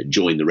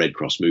join the Red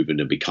Cross movement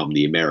and become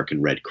the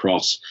American Red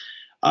Cross.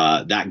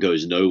 That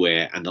goes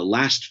nowhere. And the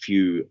last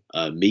few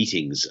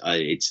meetings,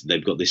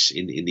 they've got this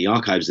in the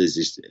archives. There's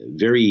this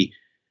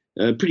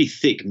pretty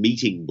thick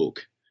meeting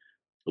book,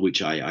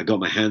 which I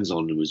got my hands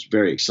on and was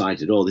very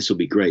excited. Oh, this will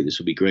be great. This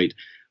will be great.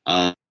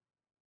 There's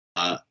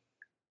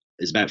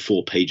about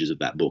 4 pages of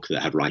that book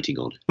that have writing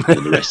on,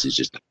 and the rest is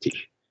just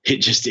it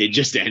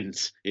just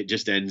ends. It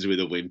just ends with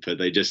a whimper.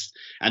 They just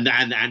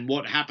and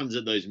what happens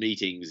at those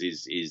meetings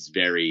is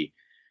very.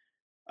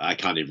 I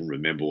can't even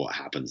remember what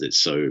happens. It's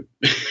so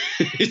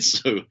it's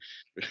so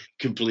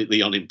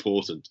completely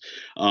unimportant.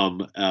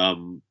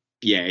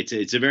 Yeah,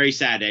 it's a very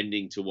sad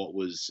ending to what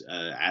was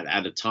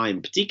at a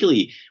time,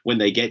 particularly when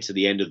they get to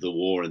the end of the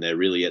war and they're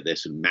really at their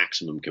sort of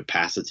maximum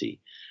capacity.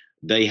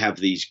 They have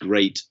these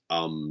great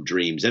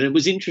dreams, and it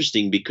was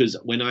interesting because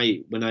when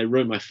I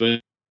wrote my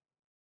first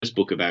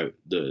book about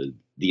the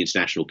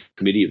International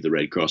Committee of the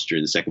Red Cross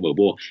during the Second World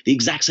War, the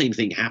exact same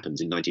thing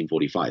happens in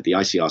 1945. The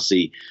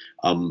ICRC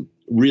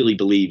really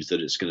believes that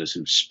it's going to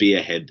sort of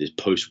spearhead this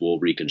post-war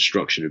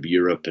reconstruction of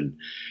Europe and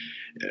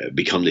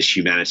become this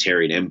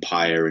humanitarian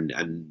empire, and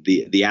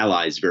the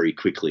Allies very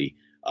quickly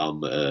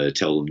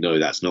tell them, no,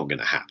 that's not going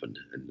to happen,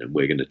 and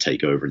we're going to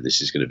take over, and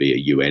this is going to be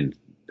a UN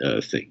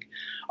thing.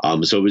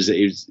 So it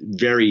was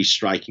very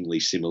strikingly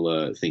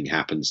similar thing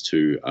happens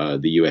to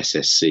the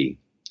USSC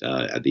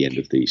at the end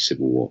of the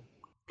Civil War.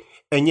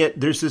 And yet,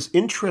 there's this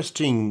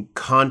interesting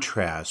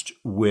contrast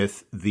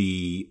with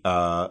the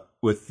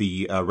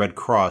Red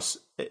Cross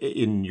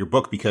in your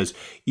book, because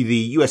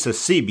the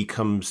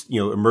USSC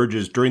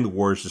emerges during the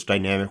war as this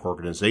dynamic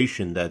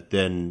organization that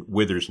then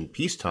withers in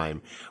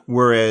peacetime,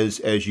 whereas,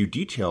 as you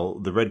detail,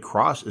 the Red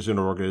Cross is an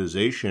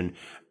organization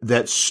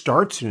that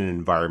starts in an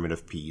environment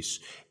of peace,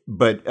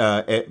 but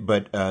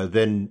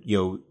then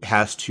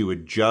has to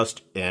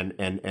adjust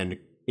and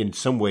in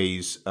some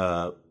ways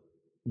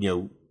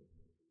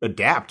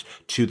adapt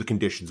to the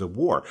conditions of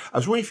war. I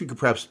was wondering if you could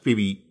perhaps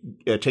maybe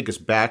take us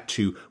back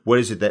to what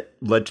is it that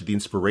led to the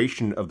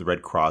inspiration of the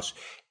Red Cross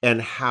and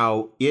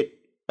how it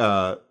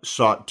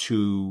sought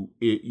to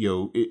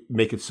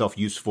make itself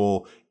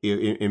useful,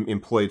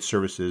 employ its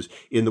services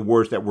in the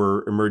wars that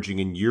were emerging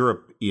in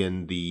Europe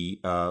in the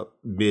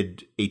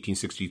mid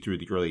 1860s through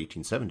the early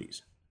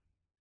 1870s.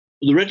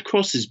 The Red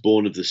Cross is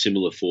born of the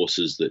similar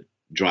forces that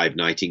drive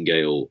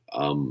Nightingale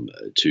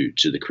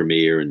to the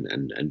Crimea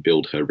and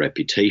build her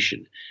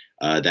reputation.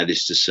 That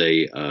is to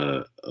say,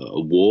 a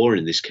war,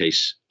 in this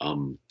case,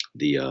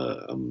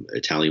 the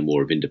Italian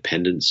War of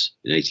Independence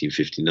in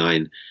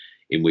 1859,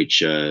 in which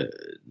the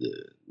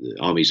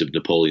armies of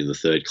Napoleon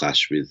III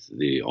clashed with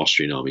the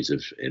Austrian armies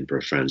of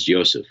Emperor Franz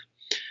Joseph.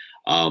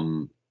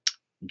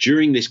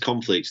 During this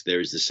conflict,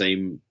 there is the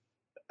same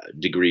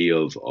degree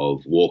of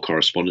war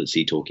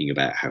correspondency talking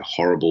about how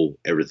horrible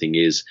everything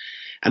is.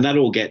 And that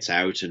all gets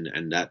out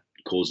and that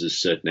causes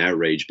certain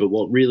outrage. But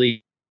what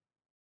really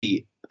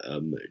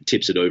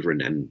tips it over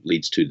and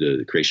leads to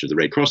the creation of the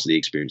Red Cross are the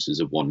experiences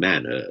of one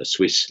man, a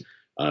Swiss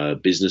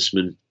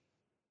businessman.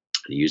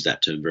 I use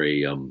that term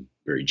very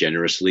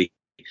generously.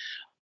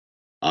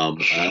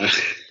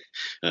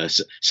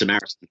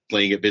 Samaritan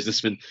playing at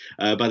businessman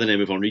by the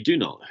name of Henri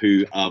Dunant,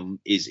 who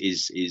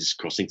is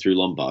crossing through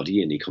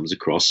Lombardy, and he comes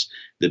across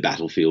the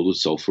battlefield of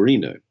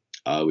Solferino,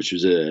 which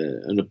was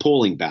an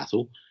appalling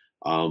battle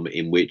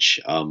in which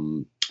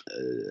an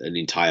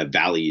entire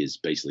valley is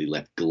basically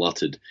left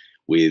glutted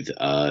with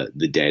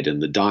the dead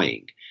and the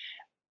dying.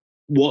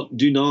 What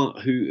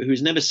Dunant, who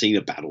has never seen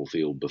a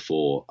battlefield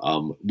before,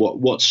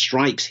 what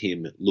strikes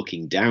him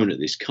looking down at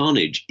this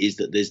carnage is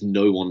that there's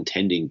no one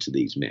tending to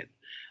these men.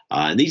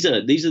 And these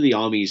are the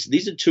armies.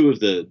 These are two of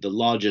the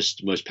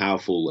largest, most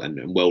powerful,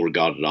 and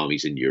well-regarded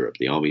armies in Europe.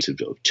 The armies of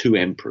two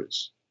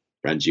emperors,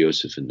 Franz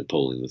Joseph and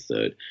Napoleon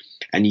III.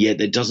 And yet,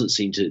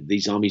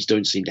 these armies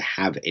don't seem to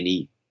have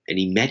any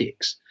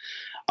medics.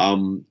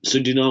 So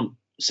Dunant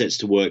sets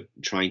to work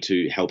trying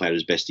to help out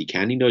as best he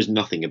can. He knows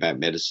nothing about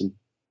medicine,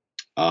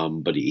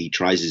 but he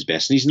tries his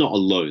best. And he's not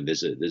alone.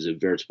 There's a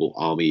veritable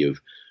army of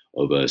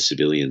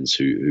civilians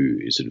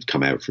who sort of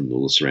come out from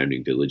all the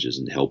surrounding villages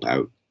and help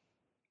out.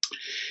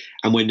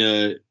 And when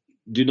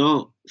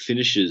Dunant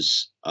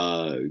finishes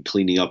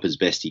cleaning up as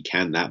best he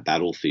can that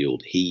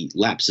battlefield, he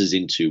lapses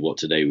into what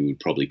today we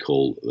would probably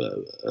call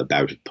a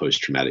bout of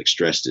post-traumatic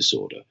stress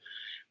disorder,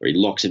 where he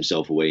locks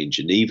himself away in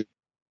Geneva,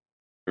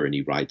 and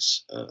he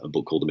writes a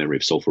book called The Memory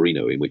of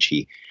Solferino, in which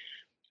he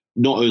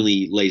not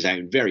only lays out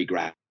in very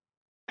graphic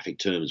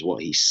terms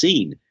what he's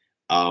seen,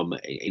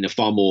 in a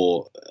far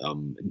more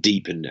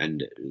deep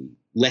and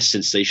less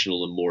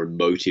sensational and more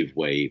emotive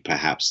way,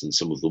 perhaps, than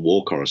some of the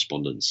war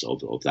correspondents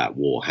of that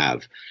war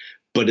have.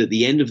 But at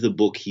the end of the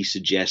book, he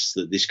suggests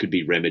that this could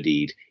be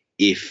remedied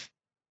if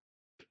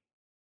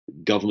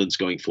governments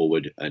going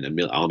forward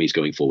and armies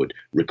going forward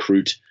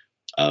recruit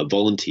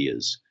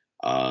volunteers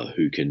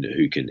who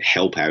can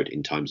help out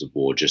in times of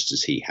war, just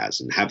as he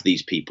has, and have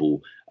these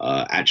people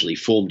actually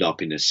formed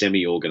up in a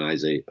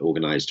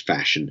semi-organized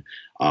fashion,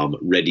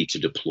 ready to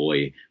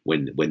deploy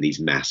when these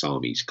mass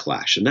armies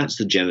clash. And that's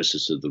the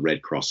genesis of the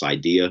Red Cross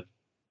idea.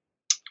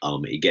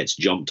 It gets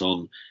jumped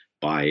on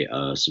by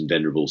some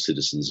venerable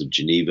citizens of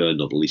Geneva,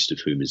 not the least of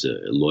whom is a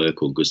lawyer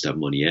called Gustave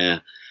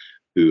Monnier,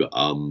 who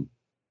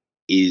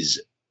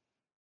is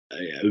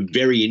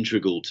very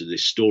integral to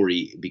this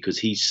story, because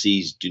he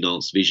sees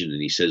Dunant's vision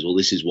and he says, well,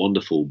 this is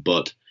wonderful,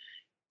 but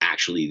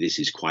actually this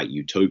is quite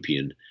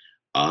utopian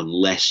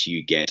unless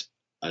you get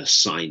a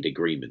signed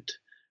agreement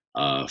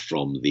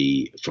from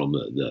the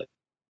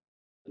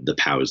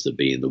powers that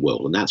be in the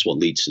world. And that's what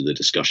leads to the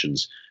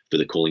discussions for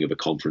the calling of a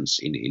conference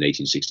in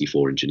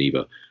 1864 in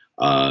Geneva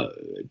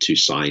to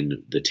sign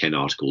the 10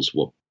 Articles,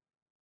 what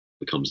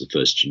becomes the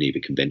First Geneva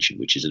Convention,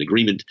 which is an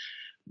agreement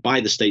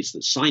by the states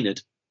that sign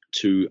it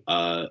to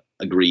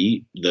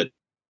agree that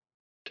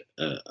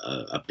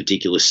a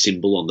particular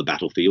symbol on the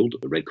battlefield,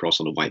 the Red Cross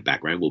on a white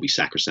background, will be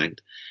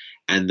sacrosanct,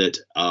 and that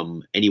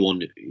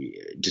anyone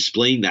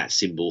displaying that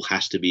symbol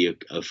has to be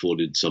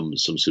afforded some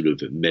sort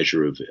of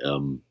measure of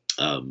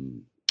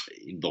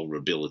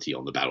invulnerability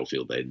on the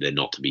battlefield. They're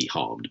not to be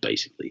harmed,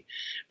 basically,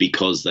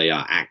 because they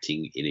are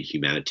acting in a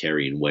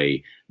humanitarian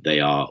way.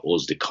 They are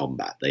hors de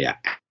combat. They are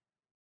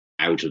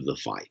out of the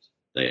fight.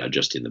 They are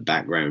just in the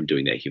background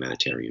doing their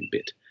humanitarian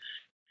bit.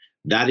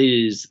 That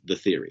is the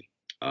theory.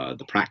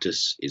 The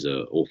practice is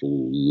an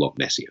awful lot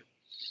messier.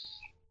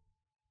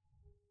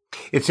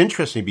 It's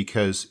interesting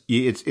because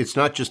it's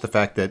not just the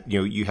fact that, you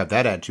know, you have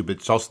that attitude, but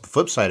it's also the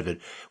flip side of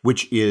it,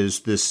 which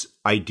is this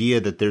idea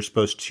that they're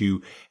supposed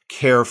to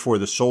care for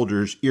the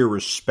soldiers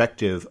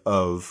irrespective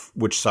of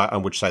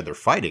on which side they're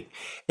fighting.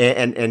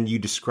 And you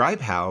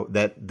describe how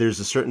that there's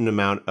a certain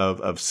amount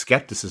of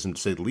skepticism,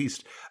 to say the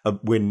least,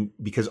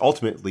 because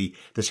ultimately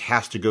this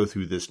has to go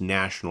through this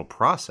national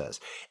process.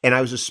 And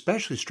I was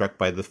especially struck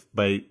by the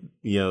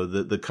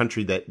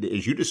country that,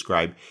 as you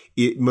described,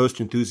 it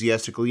most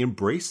enthusiastically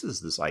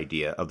embraces this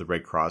idea of the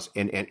Red Cross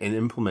and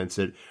implements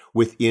it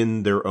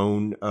within their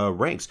own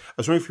ranks. I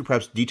was wondering if you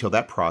perhaps detail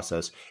that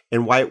process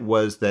and why it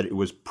was that it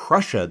was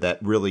Prussia that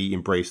really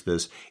embraced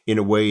this in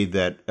a way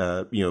that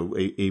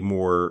a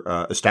more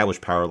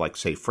established power like,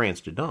 say, France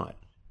did not.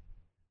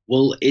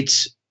 Well,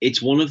 it's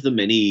one of the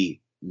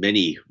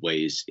many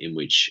ways in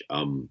which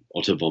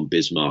Otto von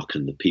Bismarck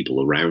and the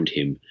people around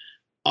him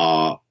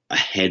are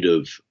ahead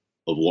of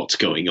what's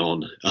going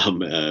on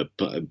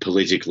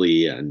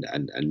politically and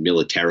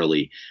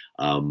militarily,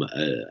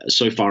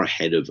 so far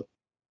ahead of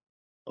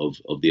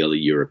the other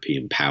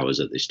European powers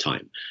at this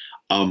time.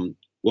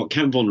 What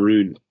Count von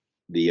Roon,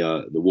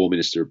 the war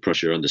minister of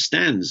Prussia,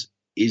 understands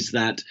is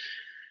that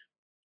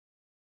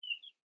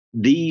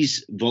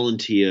these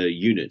volunteer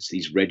units,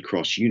 these Red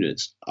Cross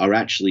units, are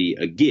actually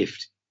a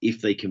gift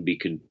if they can be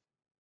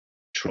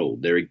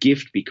controlled. They're a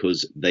gift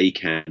because they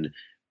can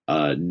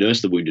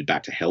nurse the wounded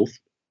back to health.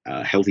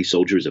 A healthy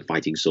soldier is a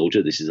fighting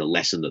soldier. This is a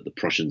lesson that the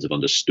Prussians have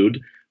understood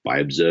by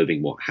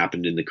observing what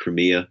happened in the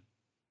Crimea.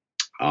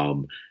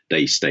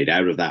 They stayed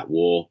out of that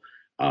war,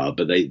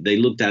 but they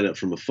looked at it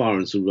from afar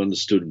and sort of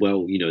understood,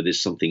 well,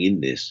 there's something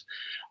in this.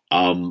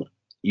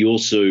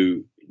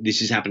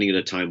 This is happening at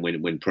a time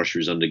when Prussia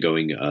is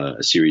undergoing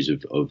a series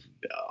of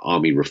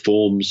army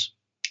reforms,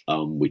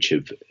 which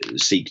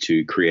seek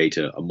to create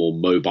a more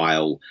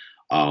mobile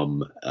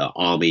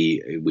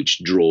army,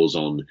 which draws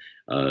on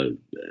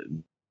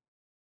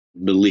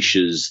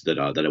militias that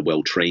are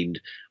well trained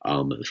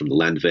from the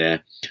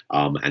Landwehr,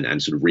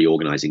 and sort of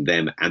reorganizing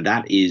them. And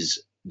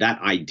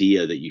that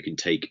idea that you can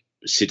take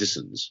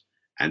citizens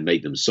and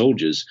make them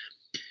soldiers.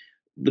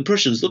 The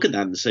Prussians look at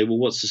that and say, well,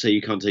 what's to say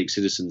you can't take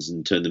citizens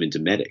and turn them into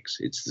medics?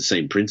 It's the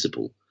same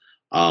principle.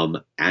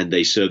 And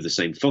they serve the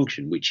same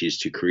function, which is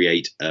to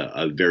create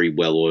a very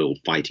well-oiled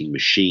fighting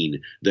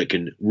machine that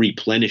can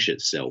replenish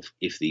itself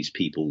if these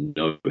people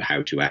know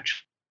how to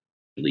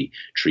actually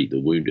treat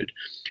the wounded.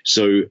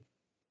 So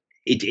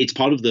it's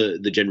part of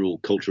the general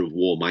culture of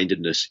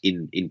war-mindedness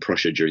in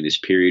Prussia during this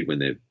period when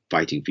they're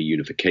fighting for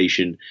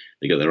unification.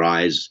 They got their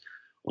eyes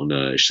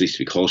on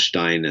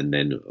Schleswig-Holstein, and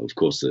then, of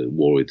course, the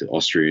war with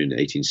Austria in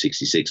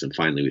 1866, and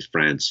finally with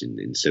France in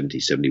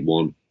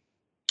 1771.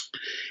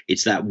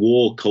 It's that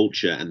war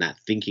culture and that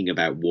thinking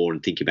about war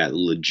and thinking about the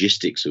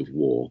logistics of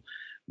war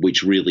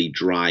which really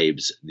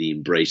drives the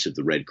embrace of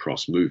the Red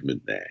Cross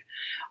movement there.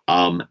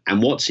 And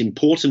what's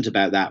important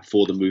about that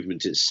for the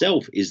movement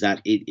itself is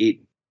that it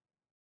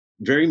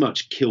very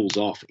much kills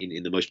off,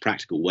 in the most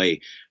practical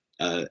way,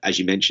 as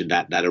you mentioned,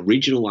 that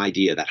original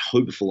idea, that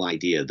hopeful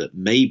idea that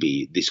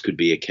maybe this could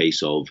be a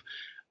case of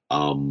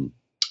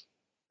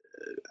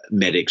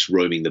medics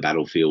roaming the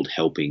battlefield,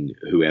 helping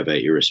whoever,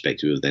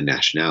 irrespective of their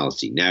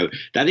nationality. Now,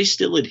 that is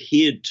still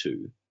adhered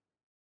to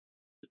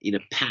in a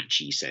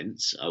patchy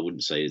sense. I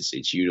wouldn't say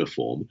it's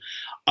uniform,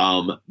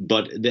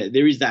 but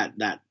there is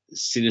that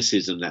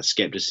cynicism, that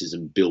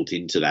skepticism built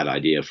into that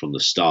idea from the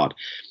start.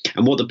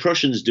 And what the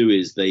Prussians do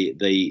is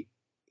they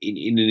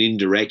in an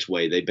indirect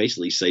way, they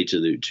basically say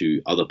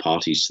to other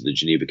parties to the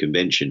Geneva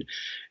Convention,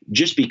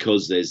 just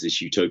because there's this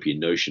utopian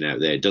notion out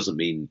there doesn't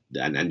mean,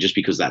 and just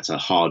because that's a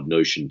hard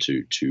notion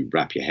to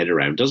wrap your head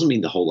around, doesn't mean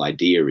the whole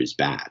idea is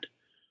bad.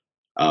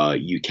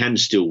 You can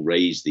still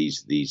raise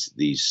these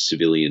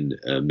civilian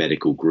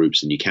medical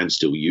groups, and you can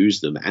still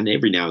use them, and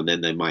every now and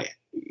then they might,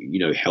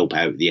 help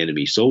out the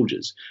enemy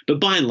soldiers. But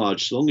by and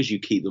large, as long as you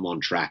keep them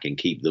on track and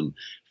keep them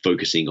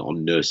focusing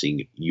on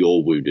nursing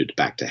your wounded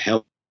back to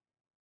health,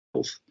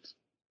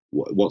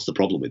 what's the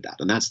problem with that?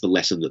 And that's the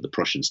lesson that the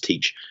Prussians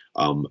teach.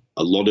 A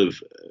lot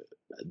of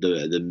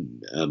the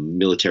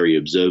military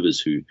observers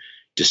who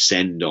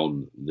descend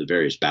on the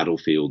various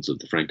battlefields of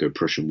the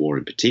Franco-Prussian War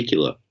in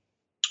particular,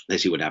 they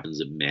see what happens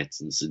at Metz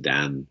and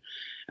Sedan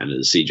and at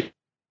the siege of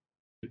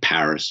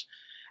Paris.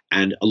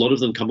 And a lot of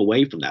them come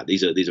away from that.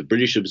 These are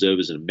British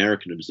observers and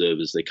American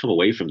observers. They come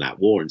away from that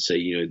war and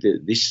say,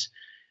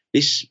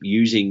 this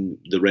using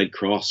the Red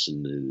Cross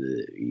and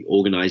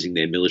organizing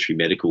their military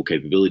medical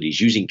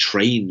capabilities, using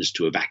trains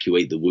to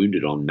evacuate the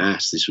wounded en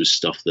masse. This was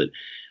stuff that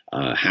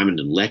Hammond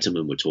and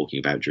Letterman were talking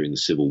about during the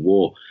Civil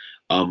War.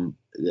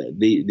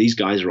 These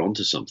guys are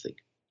onto something,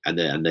 and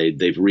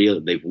they've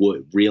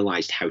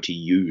realized how to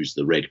use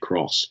the Red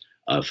Cross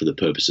for the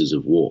purposes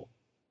of war.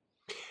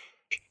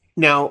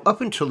 Now,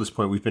 up until this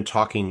point, we've been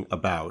talking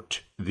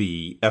about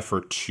the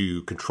effort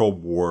to control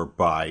war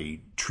by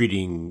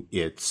treating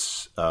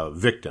its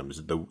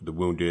victims, the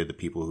wounded, the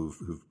people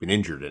who've been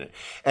injured in it.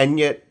 And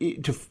yet,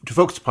 to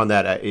focus upon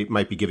that, it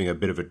might be giving a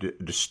bit of a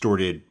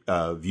distorted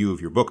view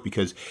of your book,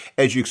 because,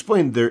 as you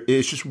explained, there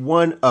is just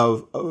one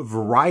of a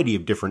variety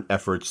of different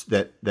efforts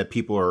that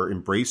people are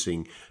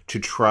embracing to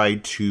try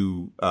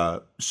to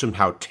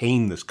somehow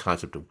tame this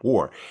concept of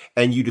war.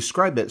 And you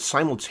describe that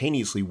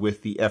simultaneously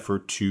with the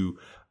effort to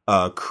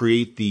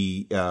create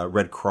the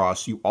Red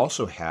Cross, you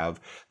also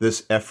have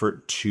this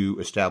effort to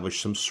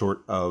establish some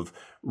sort of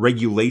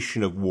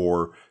regulation of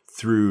war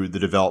through the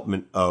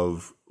development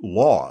of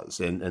laws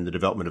and the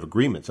development of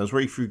agreements. I was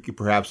wondering if you could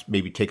perhaps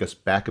maybe take us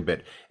back a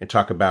bit and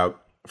talk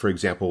about, for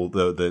example,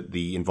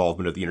 the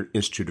involvement of the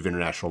Institute of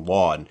International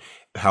Law and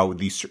how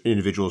these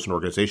individuals and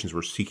organizations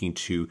were seeking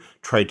to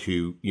try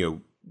to,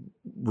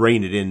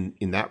 rein it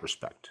in that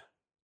respect.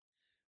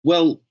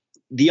 Well,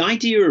 the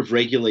idea of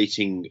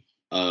regulating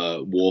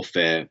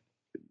warfare,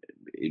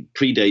 it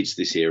predates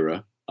this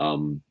era.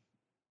 You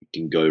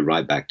can go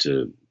right back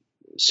to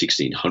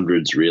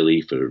 1600s,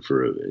 really,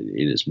 for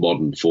in its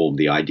modern form.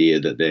 The idea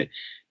that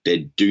there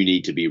do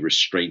need to be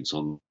restraints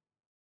on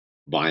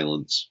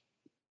violence.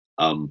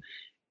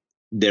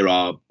 There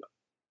are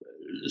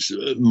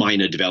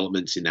minor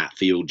developments in that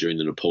field during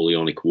the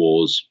Napoleonic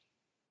Wars,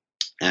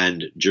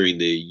 and during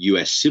the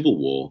U.S. Civil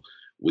War.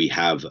 We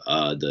have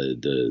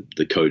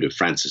the Code of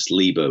Francis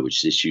Lieber, which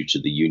is issued to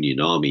the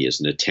Union Army as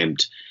an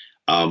attempt,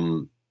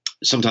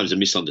 sometimes a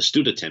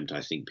misunderstood attempt.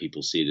 I think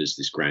people see it as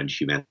this grand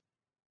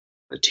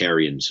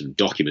humanitarian sort of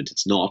document.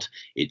 It's not.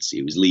 It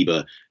was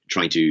Lieber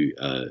trying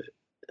to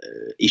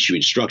issue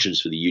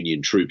instructions for the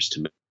Union troops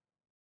to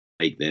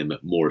make them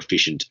more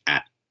efficient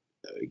at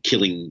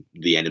killing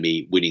the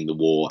enemy, winning the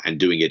war, and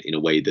doing it in a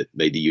way that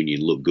made the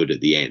Union look good at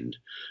the end,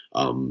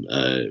 from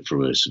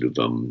a sort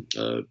of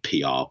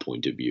PR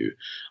point of view,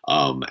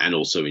 and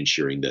also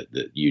ensuring that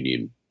the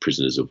Union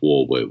prisoners of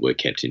war were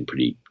kept in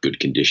pretty good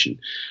condition.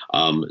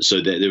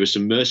 So there were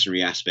some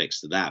mercenary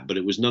aspects to that, but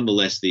it was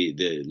nonetheless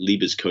the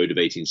Lieber's Code of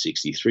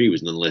 1863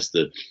 was nonetheless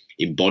the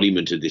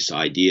embodiment of this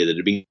idea that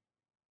had been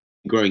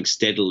growing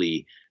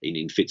steadily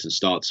in fits and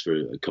starts for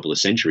a couple of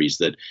centuries,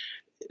 that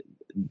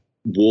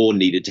war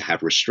needed to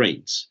have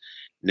restraints.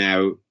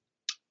 Now,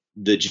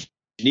 the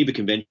Geneva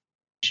Convention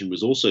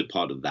was also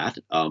part of that.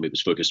 It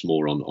was focused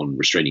more on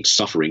restraining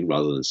suffering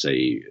rather than,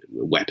 say,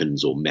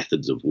 weapons or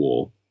methods of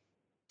war.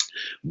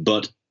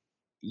 But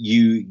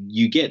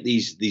you get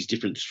these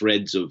different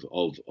threads of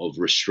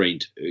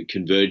restraint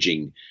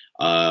converging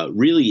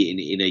really in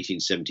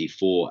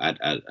 1874 at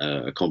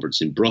a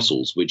conference in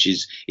Brussels, which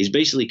is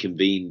basically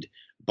convened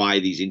by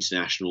these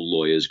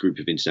group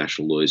of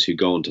international lawyers who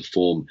go on to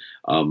form,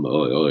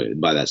 or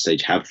by that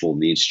stage have formed,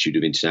 the Institute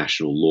of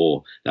International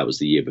Law. That was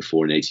the year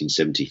before, in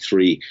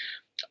 1873.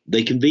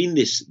 They convened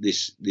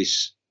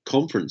this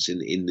conference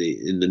in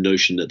the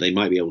notion that they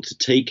might be able to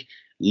take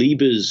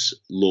Lieber's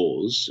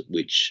laws,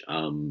 which,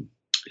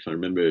 if I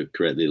remember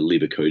correctly, the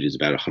Lieber Code is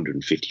about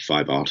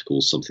 155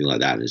 articles, something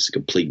like that. And it's a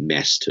complete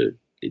mess.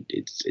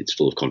 It's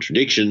full of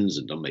contradictions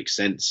and doesn't make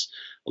sense,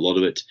 a lot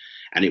of it.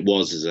 And it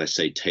was, as I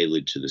say,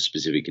 tailored to the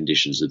specific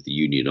conditions of the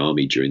Union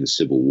Army during the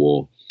Civil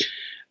War.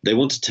 They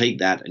want to take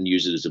that and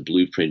use it as a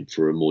blueprint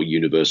for a more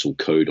universal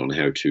code on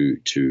how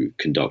to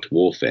conduct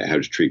warfare, how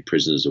to treat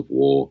prisoners of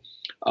war,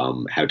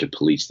 how to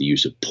police the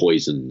use of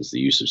poisons, the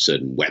use of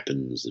certain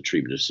weapons, the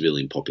treatment of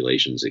civilian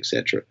populations,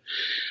 etc.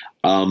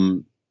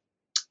 And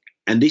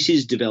this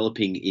is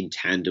developing in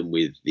tandem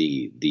with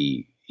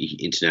the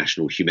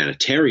international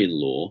humanitarian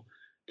law,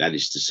 that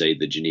is to say,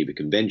 the Geneva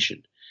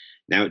Convention.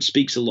 Now, it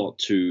speaks a lot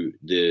to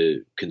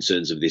the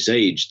concerns of this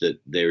age that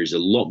there is a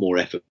lot more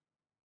effort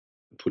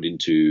put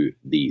into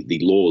the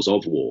laws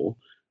of war,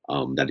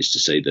 that is to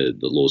say, the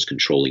laws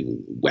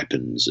controlling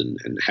weapons and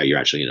how you're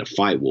actually going to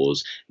fight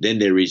wars, than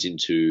there is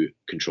into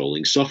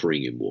controlling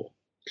suffering in war.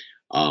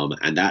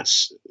 And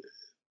that's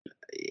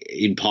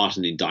in part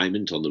an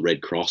indictment on the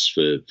Red Cross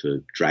for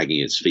dragging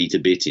its feet a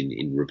bit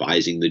in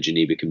revising the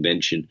Geneva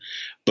Convention.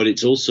 But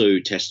it's also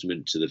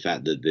testament to the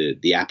fact that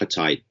the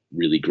appetite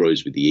really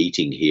grows with the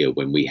eating here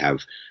when we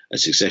have a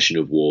succession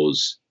of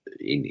wars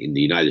in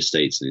the United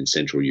States and in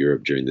Central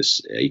Europe during the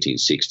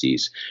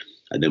 1860s.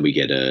 And then we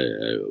get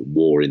a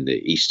war in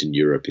the Eastern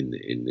Europe in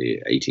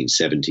the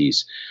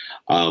 1870s.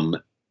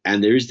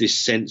 And there is this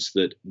sense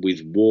that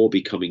with war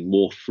becoming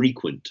more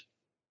frequent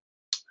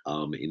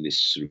in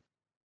this sort of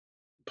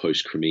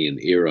post-Crimean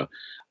era,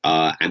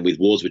 and with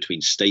wars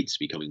between states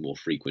becoming more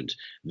frequent,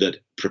 that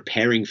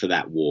preparing for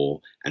that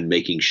war and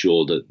making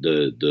sure that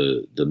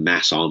the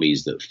mass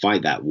armies that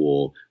fight that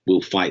war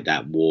will fight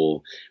that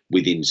war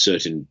within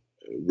certain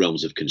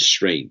realms of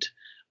constraint,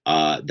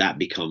 that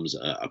becomes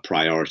a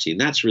priority. And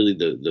that's really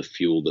the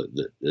fuel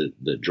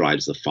that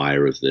drives the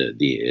fire of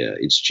the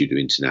Institute of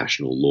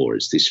International Law.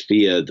 It's this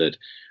fear that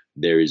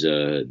there is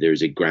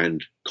a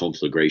grand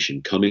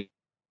conflagration coming,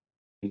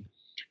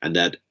 and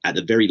that at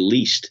the very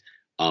least,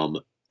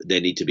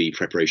 there need to be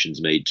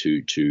preparations made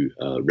to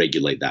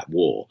regulate that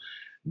war.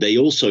 They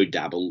also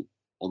dabble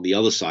on the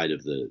other side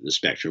of the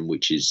spectrum,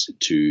 which is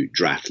to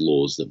draft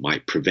laws that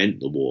might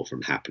prevent the war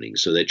from happening.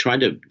 So they try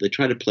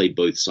to play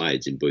both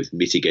sides in both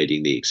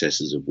mitigating the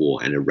excesses of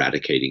war and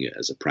eradicating it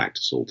as a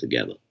practice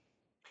altogether.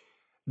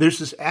 There's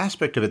this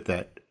aspect of it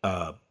that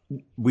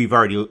we've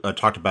already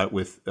talked about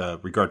with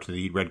regard to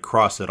the Red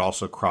Cross that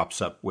also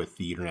crops up with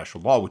the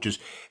international law, which is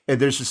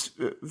there's this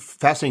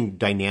fascinating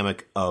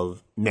dynamic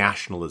of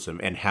nationalism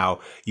and how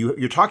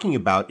you're talking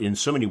about in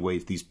so many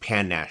ways these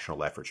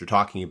pan-national efforts. You're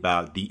talking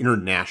about the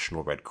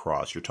International Red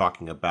Cross. You're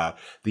talking about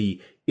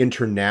the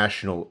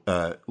international,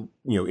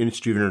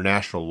 Institute of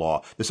International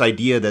Law. This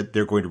idea that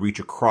they're going to reach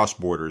across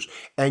borders,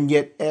 and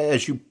yet,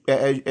 as you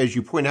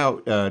point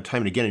out time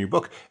and again in your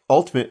book,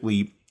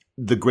 ultimately,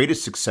 the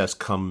greatest success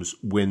comes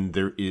when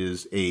there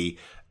is a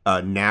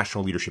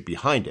national leadership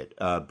behind it,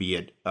 be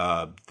it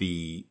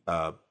the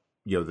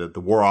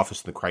War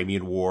Office in the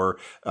Crimean War,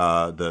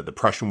 the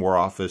Prussian War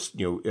Office,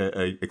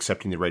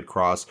 accepting the Red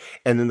Cross,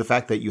 and then the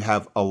fact that you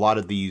have a lot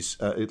of these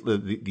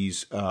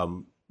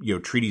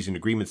treaties and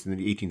agreements in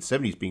the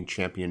 1870s being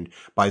championed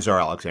by Tsar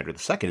Alexander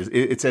II.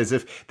 It's as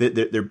if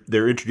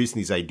they're introducing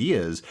these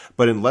ideas,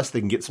 but unless they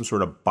can get some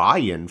sort of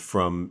buy-in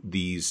from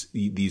these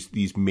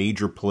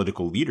major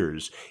political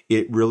leaders,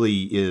 it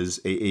really is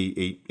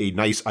a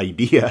nice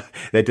idea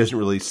that doesn't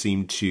really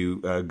seem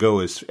to go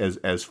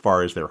as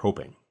far as they're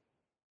hoping.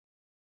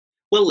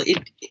 Well,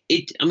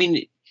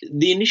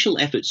 the initial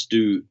efforts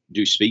do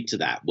speak to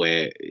that,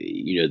 where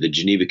the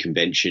Geneva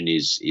Convention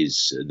is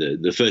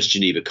the first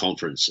Geneva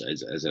Conference,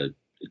 as I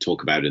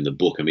talk about in the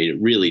book. I mean,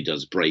 it really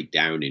does break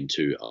down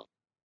into a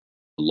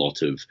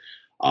lot of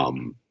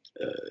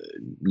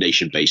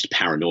nation-based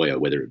paranoia,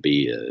 whether it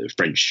be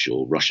French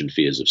or Russian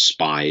fears of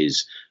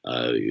spies,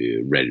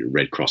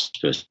 Red Cross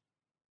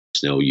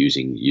personnel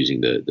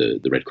using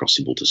the Red Cross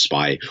symbol to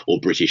spy,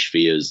 or British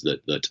fears that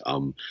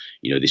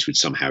this would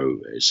somehow,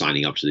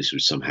 signing up to this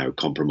would somehow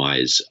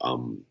compromise,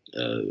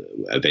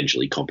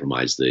 eventually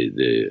compromise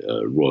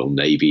the Royal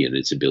Navy and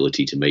its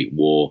ability to make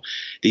war.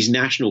 These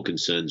national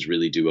concerns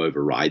really do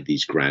override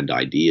these grand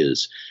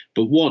ideas.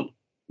 But what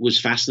was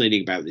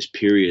fascinating about this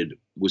period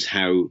was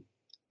how,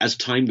 as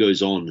time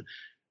goes on,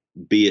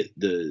 be it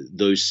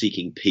those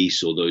seeking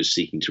peace or those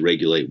seeking to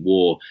regulate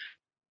war,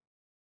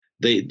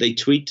 they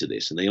tweak to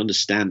this, and they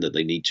understand that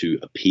they need to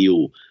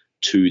appeal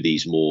to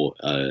these more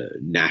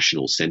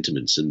national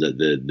sentiments, and that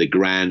the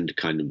grand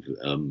kind of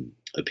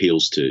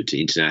appeals to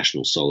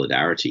international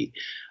solidarity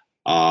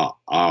are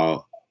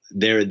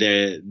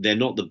they're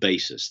not the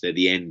basis; they're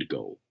the end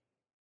goal.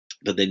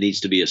 But there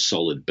needs to be a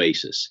solid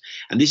basis,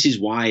 and this is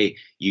why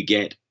you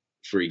get,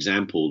 for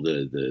example,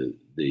 the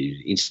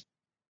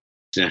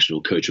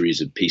international coteries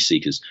of peace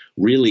seekers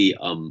really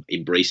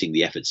embracing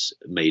the efforts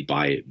made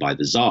by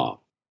the Tsar,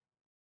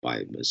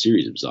 by a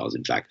series of Tsars,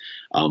 in fact,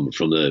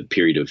 from the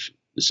period of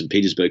the St.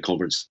 Petersburg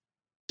Conference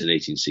in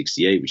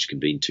 1868, which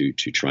convened to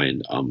try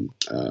and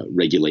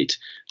regulate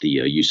the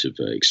use of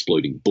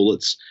exploding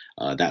bullets.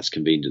 That's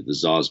convened at the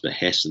Tsar's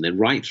behest, and then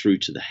right through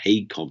to the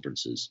Hague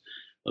Conferences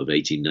of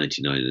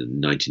 1899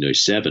 and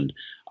 1907,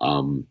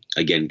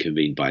 again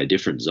convened by a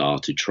different Tsar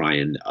to try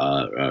and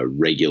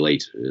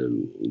regulate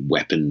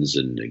weapons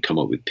and come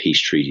up with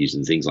peace treaties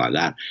and things like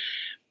that.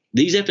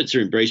 these efforts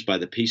are embraced by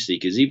the peace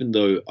seekers, even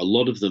though a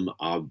lot of them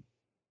are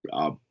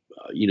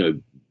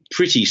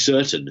pretty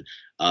certain,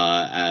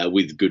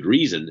 with good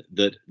reason,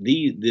 that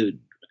the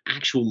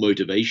actual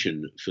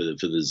motivation for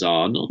the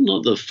Tsar,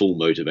 not the full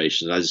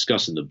motivation, as I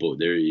discuss in the book.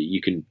 There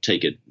you can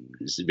take it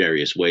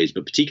various ways,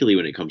 but particularly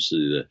when it comes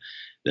to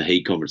the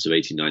Hague Conference of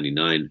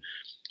 1899,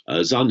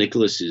 Tsar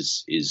Nicholas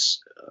is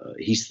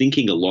he's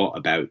thinking a lot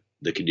about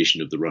the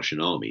condition of the Russian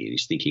army, and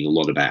he's thinking a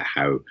lot about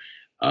how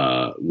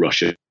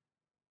Russia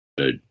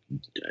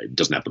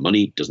doesn't have the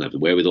money, doesn't have the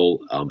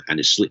wherewithal, and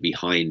is slipped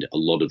behind a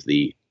lot of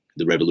the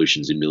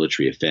revolutions in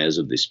military affairs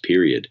of this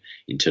period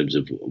in terms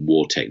of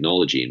war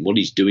technology. And what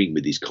he's doing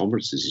with these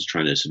conferences is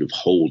trying to sort of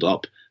hold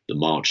up the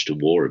march to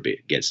war a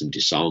bit, get some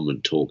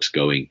disarmament talks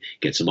going,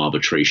 get some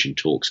arbitration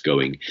talks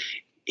going.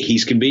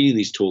 He's convening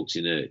these talks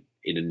in a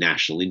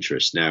national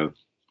interest. Now,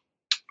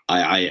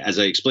 I as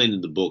I explained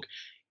in the book,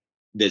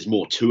 there's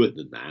more to it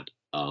than that.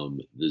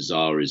 The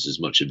Tsar is as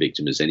much a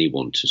victim as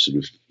anyone to sort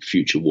of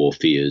future war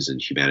fears and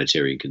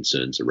humanitarian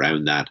concerns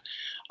around that.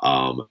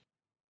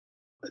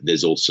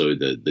 There's also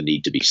the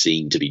need to be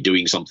seen to be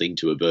doing something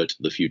to avert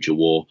the future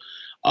war.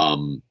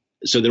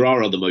 So there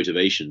are other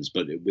motivations,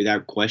 but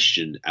without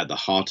question, at the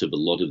heart of a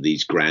lot of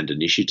these grand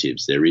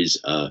initiatives, there is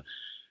a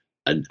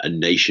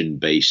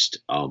nation-based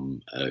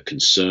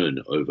concern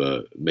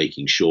over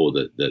making sure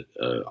that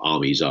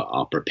armies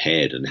are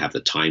prepared and have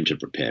the time to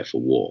prepare for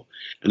war.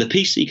 And the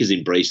peace seekers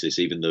embrace this,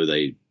 even though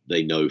they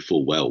know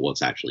full well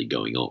what's actually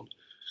going on.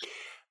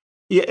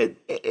 Yeah,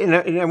 and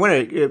I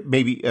want to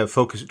maybe turn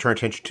our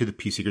attention to the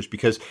peace seekers,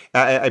 because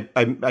I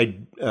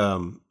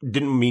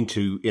didn't mean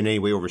to in any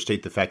way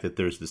overstate the fact that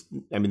there's this.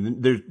 I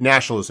mean,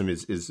 nationalism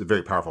is a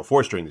very powerful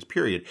force during this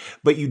period,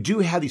 but you do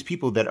have these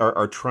people that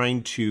are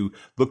trying to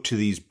look to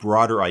these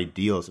broader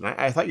ideals, and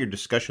I thought your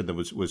discussion of them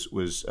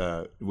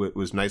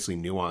was nicely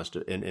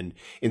nuanced and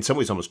in some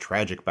ways almost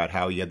tragic about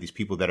how you have these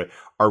people that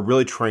are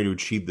really trying to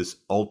achieve this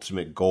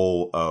ultimate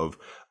goal of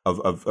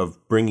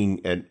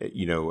bringing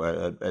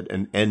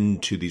an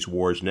end to these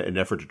wars in an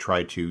effort to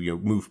try to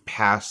move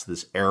past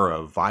this era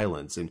of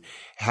violence, and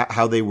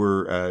how they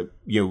were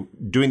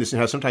doing this, and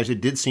how sometimes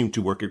it did seem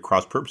to work at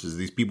cross purposes.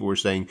 These people were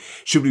saying,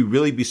 should we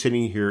really be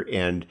sitting here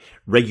and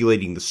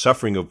regulating the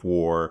suffering of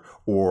war,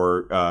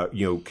 or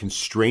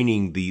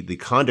constraining the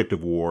conduct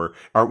of war?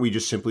 Aren't we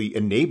just simply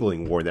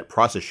enabling war in that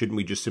process? Shouldn't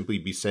we just simply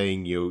be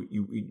saying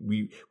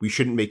we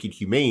shouldn't make it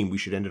humane, we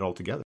should end it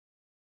altogether?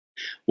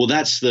 Well,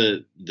 that's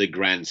the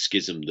grand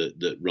schism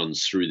that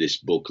runs through this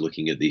book,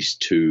 looking at these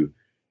two,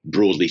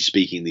 broadly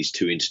speaking, these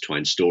two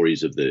intertwined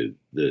stories of the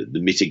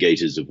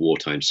mitigators of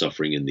wartime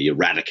suffering and the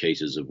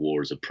eradicators of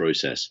war as a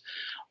process.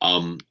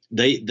 I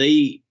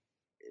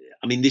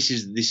mean, this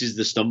is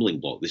the stumbling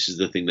block. This is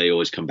the thing they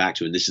always come back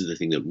to, and this is the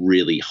thing that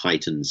really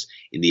heightens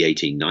in the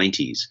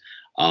 1890s.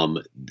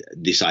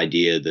 This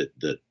idea that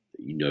the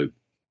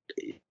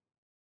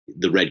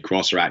Red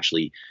Cross are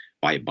actually,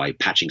 by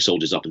patching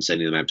soldiers up and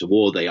sending them out to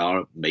war, they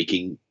are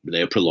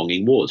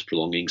prolonging wars,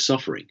 prolonging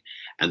suffering,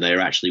 and they are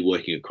actually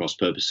working at cross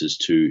purposes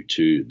to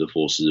the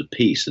forces of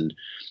peace. And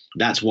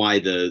that's why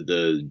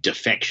the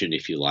defection,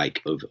 if you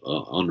like, of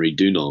Henri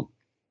Dunant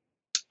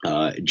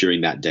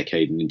during that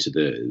decade and into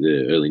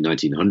the early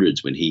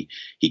 1900s, when he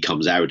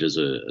comes out as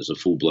a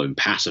full-blown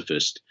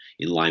pacifist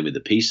in line with the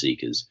peace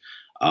seekers,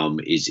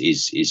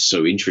 is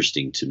so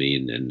interesting to me,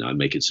 and I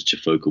make it such a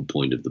focal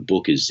point of the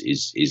book,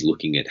 is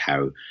looking at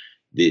how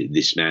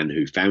this man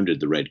who founded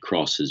the Red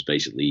Cross has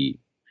basically,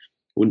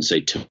 I wouldn't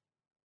say turned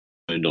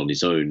on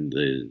his own.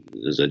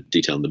 There's a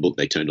detail in the book,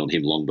 they turned on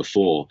him long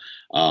before,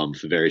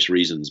 for various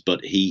reasons.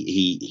 But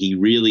he's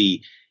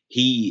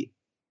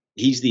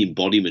the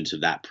embodiment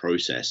of that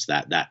process,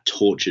 that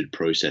tortured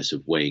process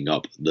of weighing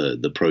up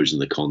the pros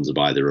and the cons of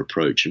either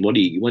approach. And when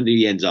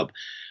he ends up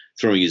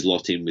throwing his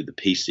lot in with the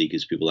peace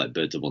seekers, people like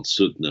Bertha von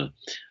Suttner,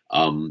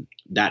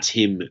 that's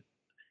him.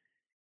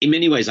 In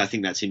many ways, I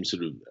think that's him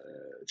sort of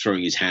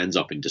throwing his hands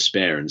up in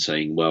despair and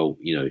saying, well,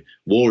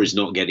 war is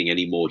not getting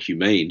any more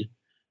humane,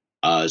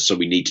 so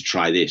we need to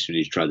try this. We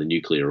need to try the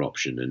nuclear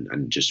option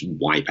and just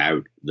wipe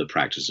out the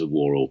practice of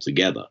war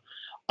altogether.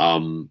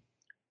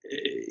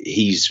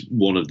 He's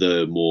one of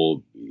the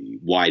more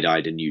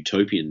wide-eyed and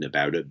utopian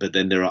about it, but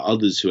then there are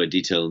others who I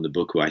detail in the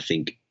book who I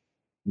think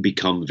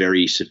become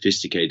very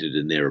sophisticated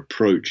in their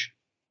approach.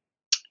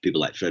 People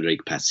like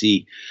Frédéric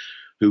Passy,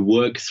 who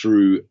work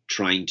through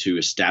trying to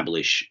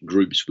establish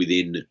groups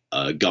within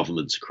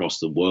governments across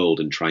the world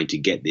and trying to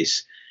get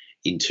this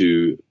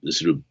into the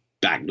sort of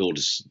backdoor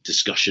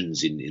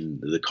discussions in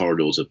the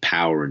corridors of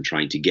power, and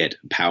trying to get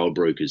power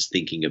brokers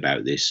thinking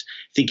about this,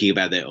 thinking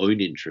about their own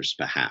interests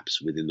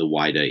perhaps within the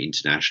wider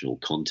international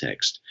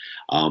context.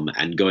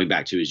 And going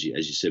back to, as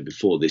you said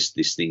before,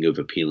 this thing of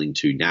appealing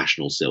to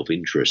national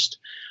self-interest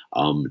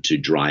to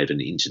drive an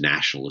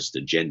internationalist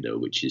agenda,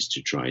 which is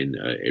to try and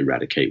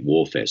eradicate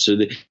warfare. So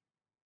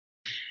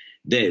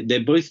they're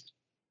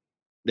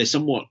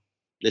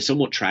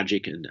somewhat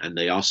tragic and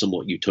they are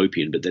somewhat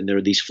utopian, but then there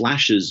are these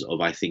flashes of,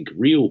 I think,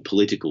 real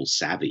political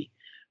savvy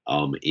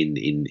in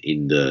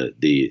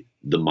the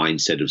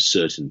mindset of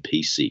certain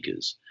peace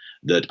seekers.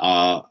 that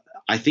are,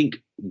 I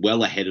think,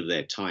 well ahead of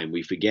their time.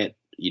 We forget,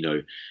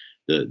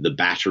 the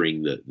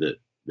battering that the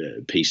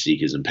peace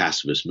seekers and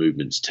pacifist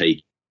movements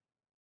take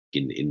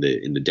in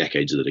the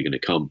decades that are going to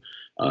come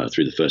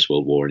through the First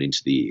World War and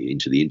into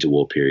the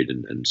interwar period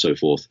and so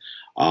forth.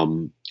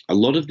 A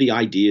lot of the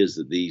ideas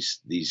that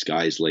these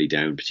guys lay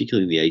down,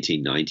 particularly in the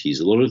 1890s,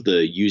 a lot of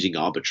the using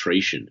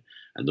arbitration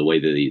and the way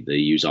that they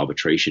use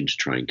arbitration to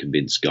try and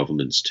convince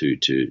governments to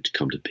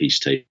come to peace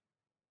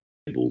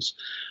tables,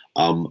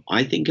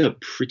 I think are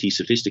pretty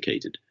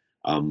sophisticated.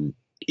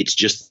 It's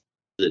just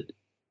that,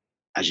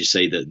 as you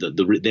say,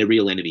 their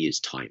real enemy is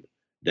time.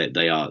 That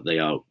they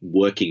are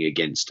working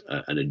against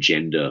an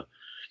agenda,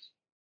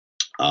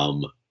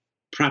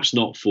 perhaps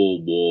not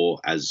for war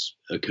as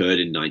occurred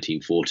in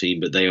 1914,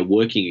 but they are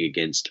working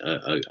against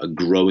a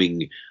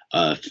growing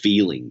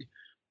feeling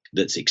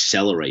that's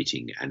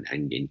accelerating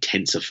and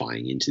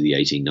intensifying into the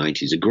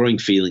 1890s, a growing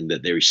feeling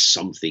that there is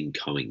something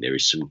coming, there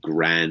is some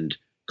grand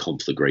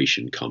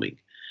conflagration coming.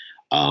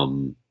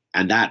 And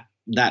that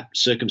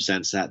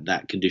circumstance,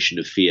 that condition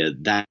of fear,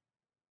 that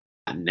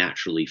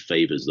naturally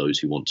favors those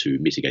who want to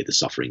mitigate the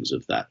sufferings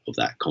of that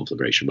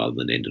conflagration rather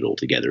than end it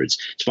altogether. It's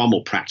far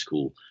more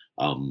practical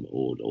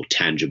or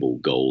tangible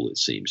goal, it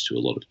seems, to a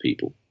lot of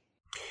people.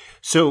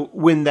 So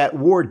when that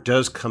war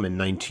does come in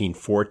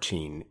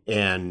 1914,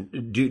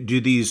 and do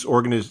these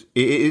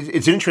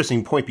it's an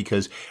interesting point,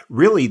 because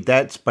really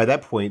by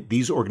that point,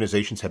 these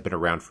organizations have been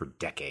around for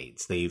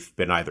decades. They've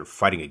been either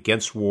fighting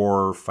against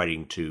war,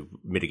 fighting to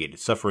mitigate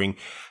its suffering.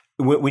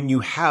 When you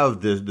have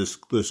this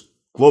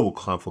global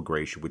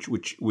conflagration,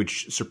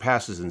 which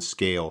surpasses in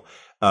scale,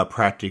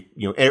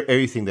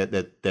 everything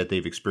that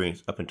they've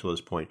experienced up until this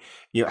point.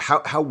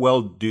 How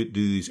well do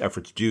these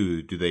efforts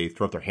do? Do they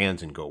throw up their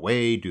hands and go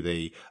away? Do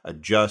they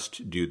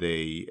adjust? Do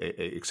they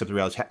accept the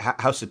reality?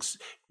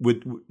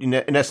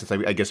 In essence,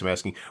 I guess I'm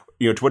asking,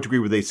 to what degree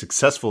were they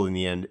successful in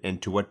the end,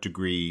 and to what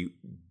degree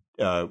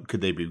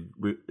could a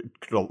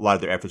lot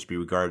of their efforts be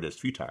regarded as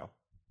futile?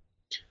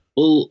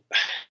 Well,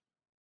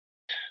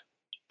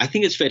 I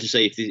think it's fair to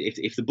say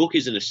if the book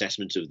is an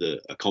assessment of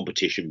a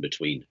competition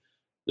between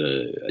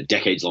a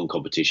decades-long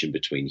competition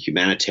between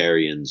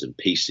humanitarians and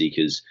peace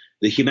seekers,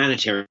 the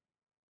humanitarians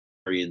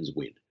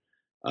win.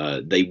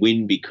 They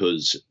win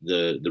because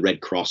the Red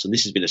Cross, and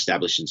this has been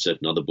established in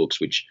certain other books,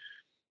 which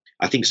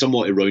I think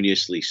somewhat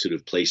erroneously sort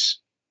of place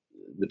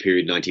the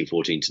period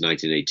 1914 to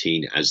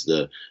 1918 as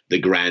the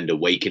grand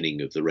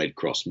awakening of the Red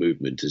Cross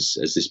movement, as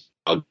this,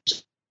 I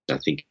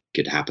think,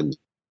 it happened.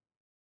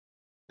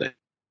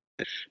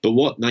 But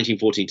what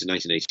 1914 to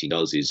 1918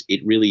 does is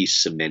it really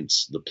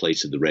cements the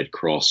place of the Red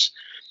Cross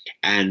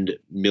and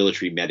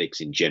military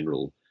medics in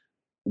general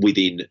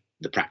within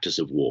the practice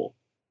of war.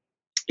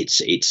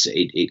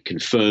 It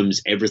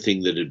confirms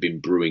everything that had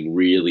been brewing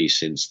really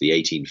since the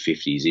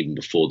 1850s, even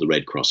before the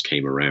Red Cross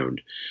came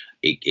around.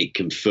 It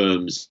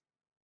confirms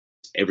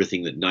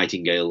everything that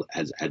Nightingale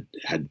had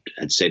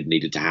said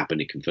needed to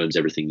happen. It confirms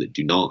everything that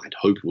Dunant had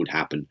hoped would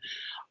happen,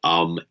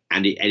 and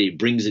it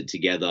brings it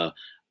together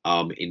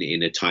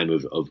in a time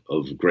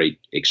of great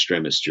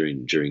extremis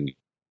during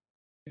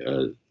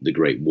the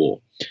Great War.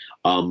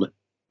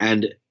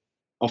 And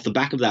off the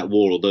back of that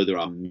war, although there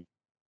are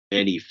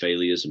many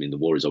failures, I mean, the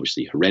war is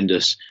obviously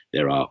horrendous.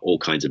 There are all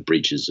kinds of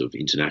breaches of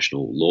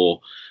international law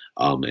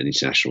and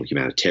international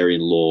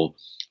humanitarian law.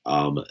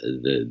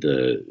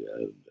 The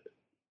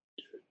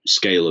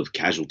scale of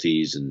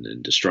casualties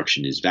and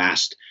destruction is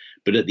vast.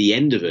 But at the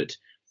end of it,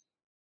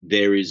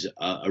 there is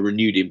a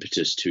renewed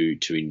impetus to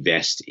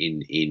invest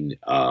in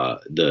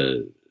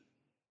the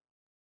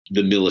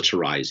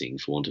militarizing,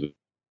 for want of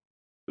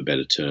a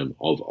better term,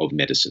 of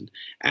medicine,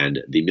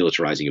 and the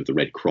militarizing of the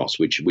Red Cross,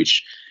 which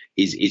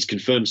is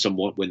confirmed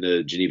somewhat when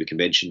the Geneva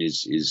Convention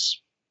is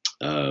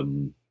renegotiated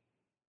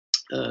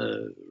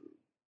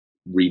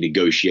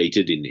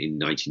in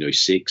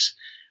 1906.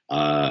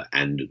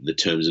 And the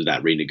terms of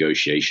that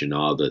renegotiation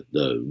are that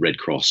the Red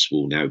Cross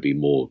will now be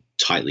more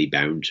tightly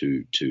bound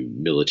to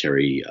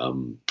military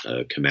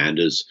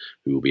commanders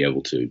who will be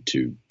able to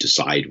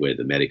decide where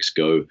the medics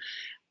go.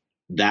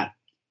 That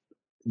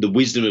the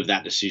wisdom of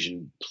that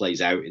decision plays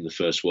out in the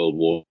First World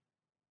War,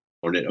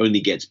 and it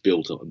only gets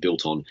built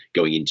on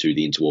going into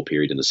the interwar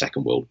period and the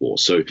Second World War.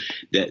 So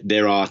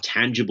there are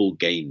tangible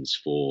gains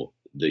for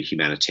the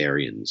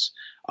humanitarians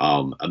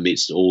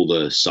amidst all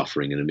the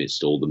suffering and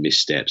amidst all the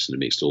missteps and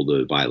amidst all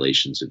the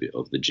violations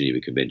of the Geneva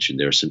Convention.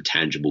 There are some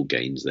tangible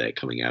gains there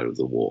coming out of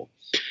the war.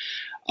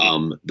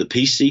 The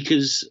peace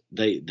seekers,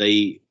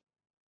 they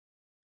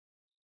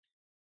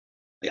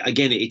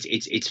again,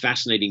 it's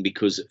fascinating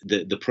because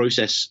the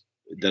process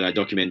that I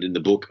document in the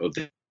book of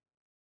them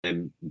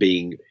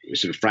being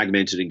sort of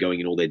fragmented and going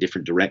in all their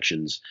different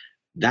directions,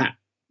 that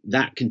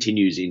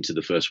continues into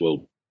the First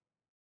World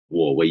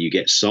War, where you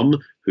get some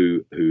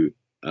who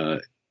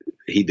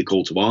heed the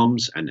call to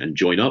arms and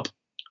join up.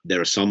 There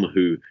are some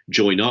who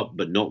join up,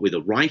 but not with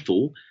a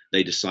rifle.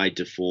 They decide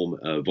to form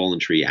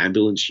voluntary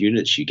ambulance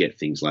units. You get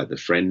things like the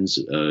Friends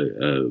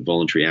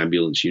voluntary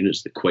ambulance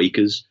units, the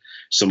Quakers,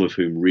 some of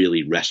whom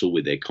really wrestle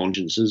with their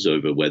consciences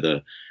over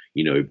whether,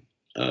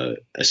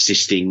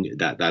 assisting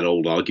that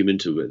old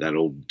argument, that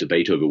old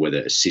debate over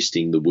whether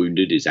assisting the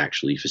wounded is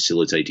actually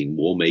facilitating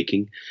war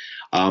making.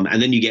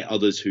 And then you get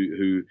others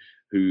who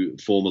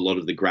form a lot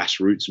of the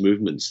grassroots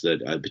movements that,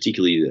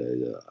 particularly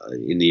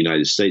in the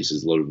United States,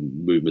 there's a lot of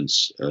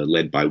movements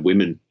led by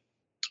women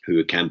who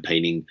are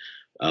campaigning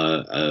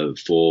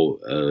for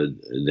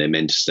their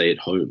men to stay at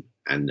home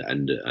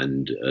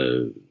and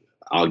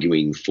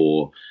arguing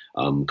for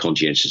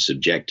conscientious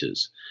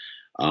objectors.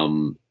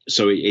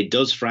 So it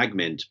does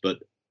fragment, but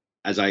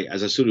as I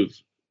sort of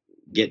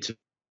get to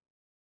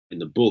in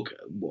the book,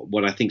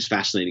 what I think is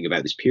fascinating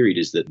about this period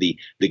is that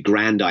the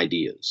grand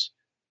ideas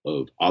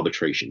of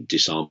arbitration,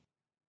 disarmament,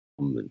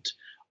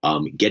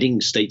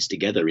 getting states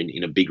together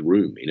in a big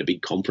room, in a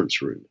big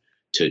conference room,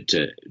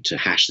 to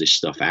hash this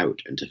stuff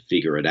out and to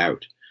figure it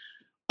out.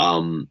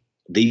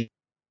 These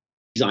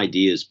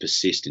ideas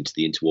persist into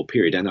the interwar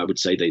period, and I would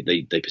say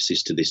they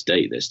persist to this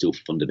day. They're still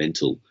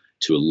fundamental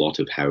to a lot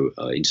of how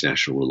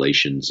international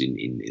relations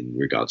in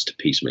regards to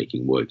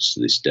peacemaking works to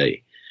this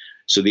day.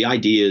 So the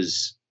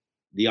ideas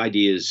they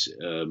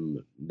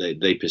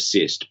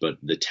persist, but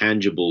the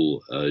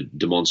tangible,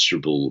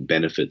 demonstrable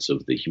benefits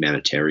of the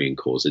humanitarian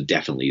cause are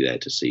definitely there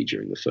to see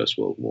during the First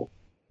World War.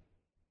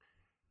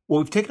 Well,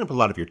 we've taken up a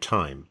lot of your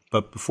time,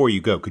 but before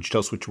you go, could you tell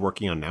us what you're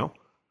working on now?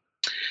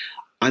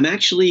 I'm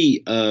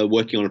actually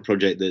working on a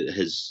project that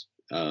has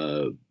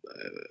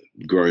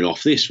grown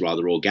off this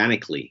rather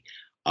organically.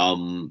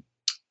 I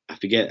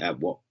forget at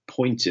what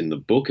point in the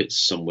book, it's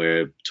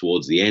somewhere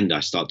towards the end, I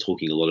start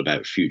talking a lot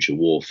about future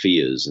war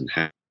fears and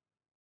how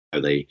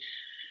they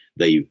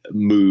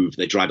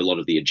drive a lot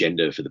of the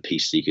agenda for the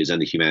peace seekers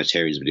and the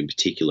humanitarians, but in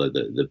particular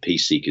the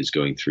peace seekers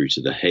going through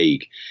to The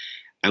Hague.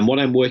 And what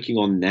I'm working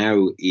on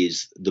now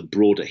is the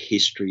broader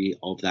history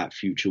of that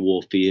future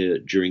war fear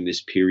during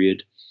this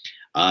period.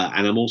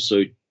 And I'm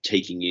also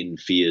taking in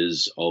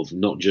fears of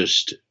not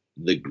just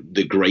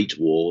the Great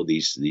War,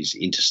 these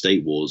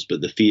interstate wars,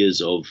 but the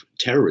fears of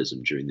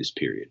terrorism during this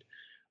period,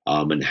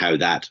 and how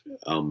that,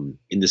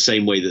 in the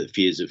same way that the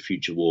fears of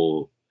future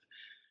war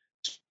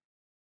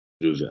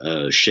sort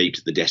of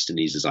shaped the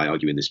destinies, as I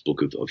argue in this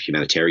book, of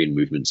humanitarian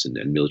movements and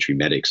military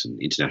medics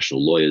and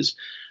international lawyers.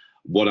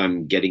 What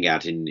I'm getting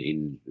at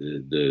in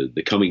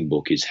the coming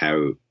book is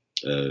how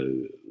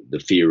the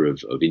fear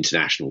of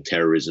international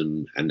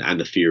terrorism and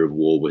the fear of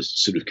war was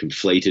sort of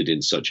conflated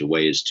in such a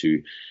way as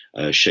to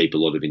shape a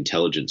lot of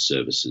intelligence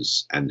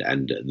services and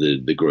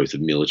the growth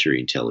of military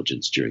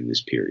intelligence during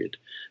this period.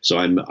 So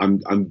I'm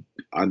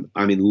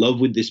in love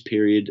with this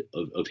period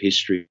of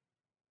history.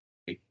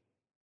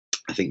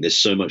 I think there's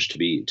so much to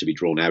be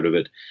drawn out of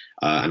it,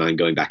 and I'm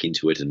going back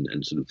into it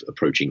and sort of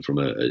approaching from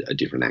a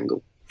different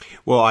angle.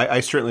 Well,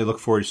 I certainly look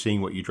forward to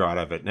seeing what you draw out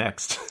of it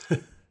next.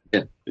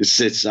 Yeah,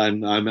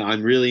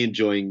 I'm really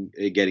enjoying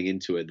getting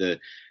into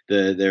it.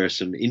 There are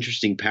some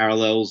interesting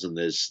parallels, and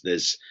there's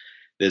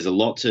a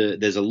lot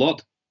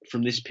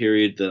from this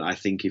period that I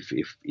think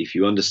if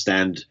you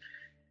understand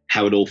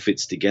how it all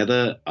fits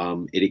together,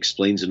 it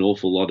explains an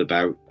awful lot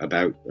about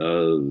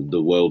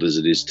the world as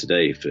it is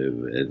today, for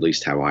at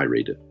least how I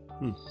read it.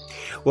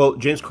 Well,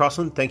 James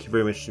Crosland, thank you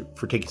very much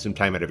for taking some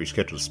time out of your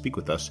schedule to speak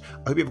with us.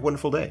 I hope you have a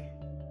wonderful day.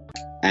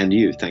 And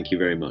you, thank you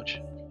very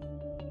much.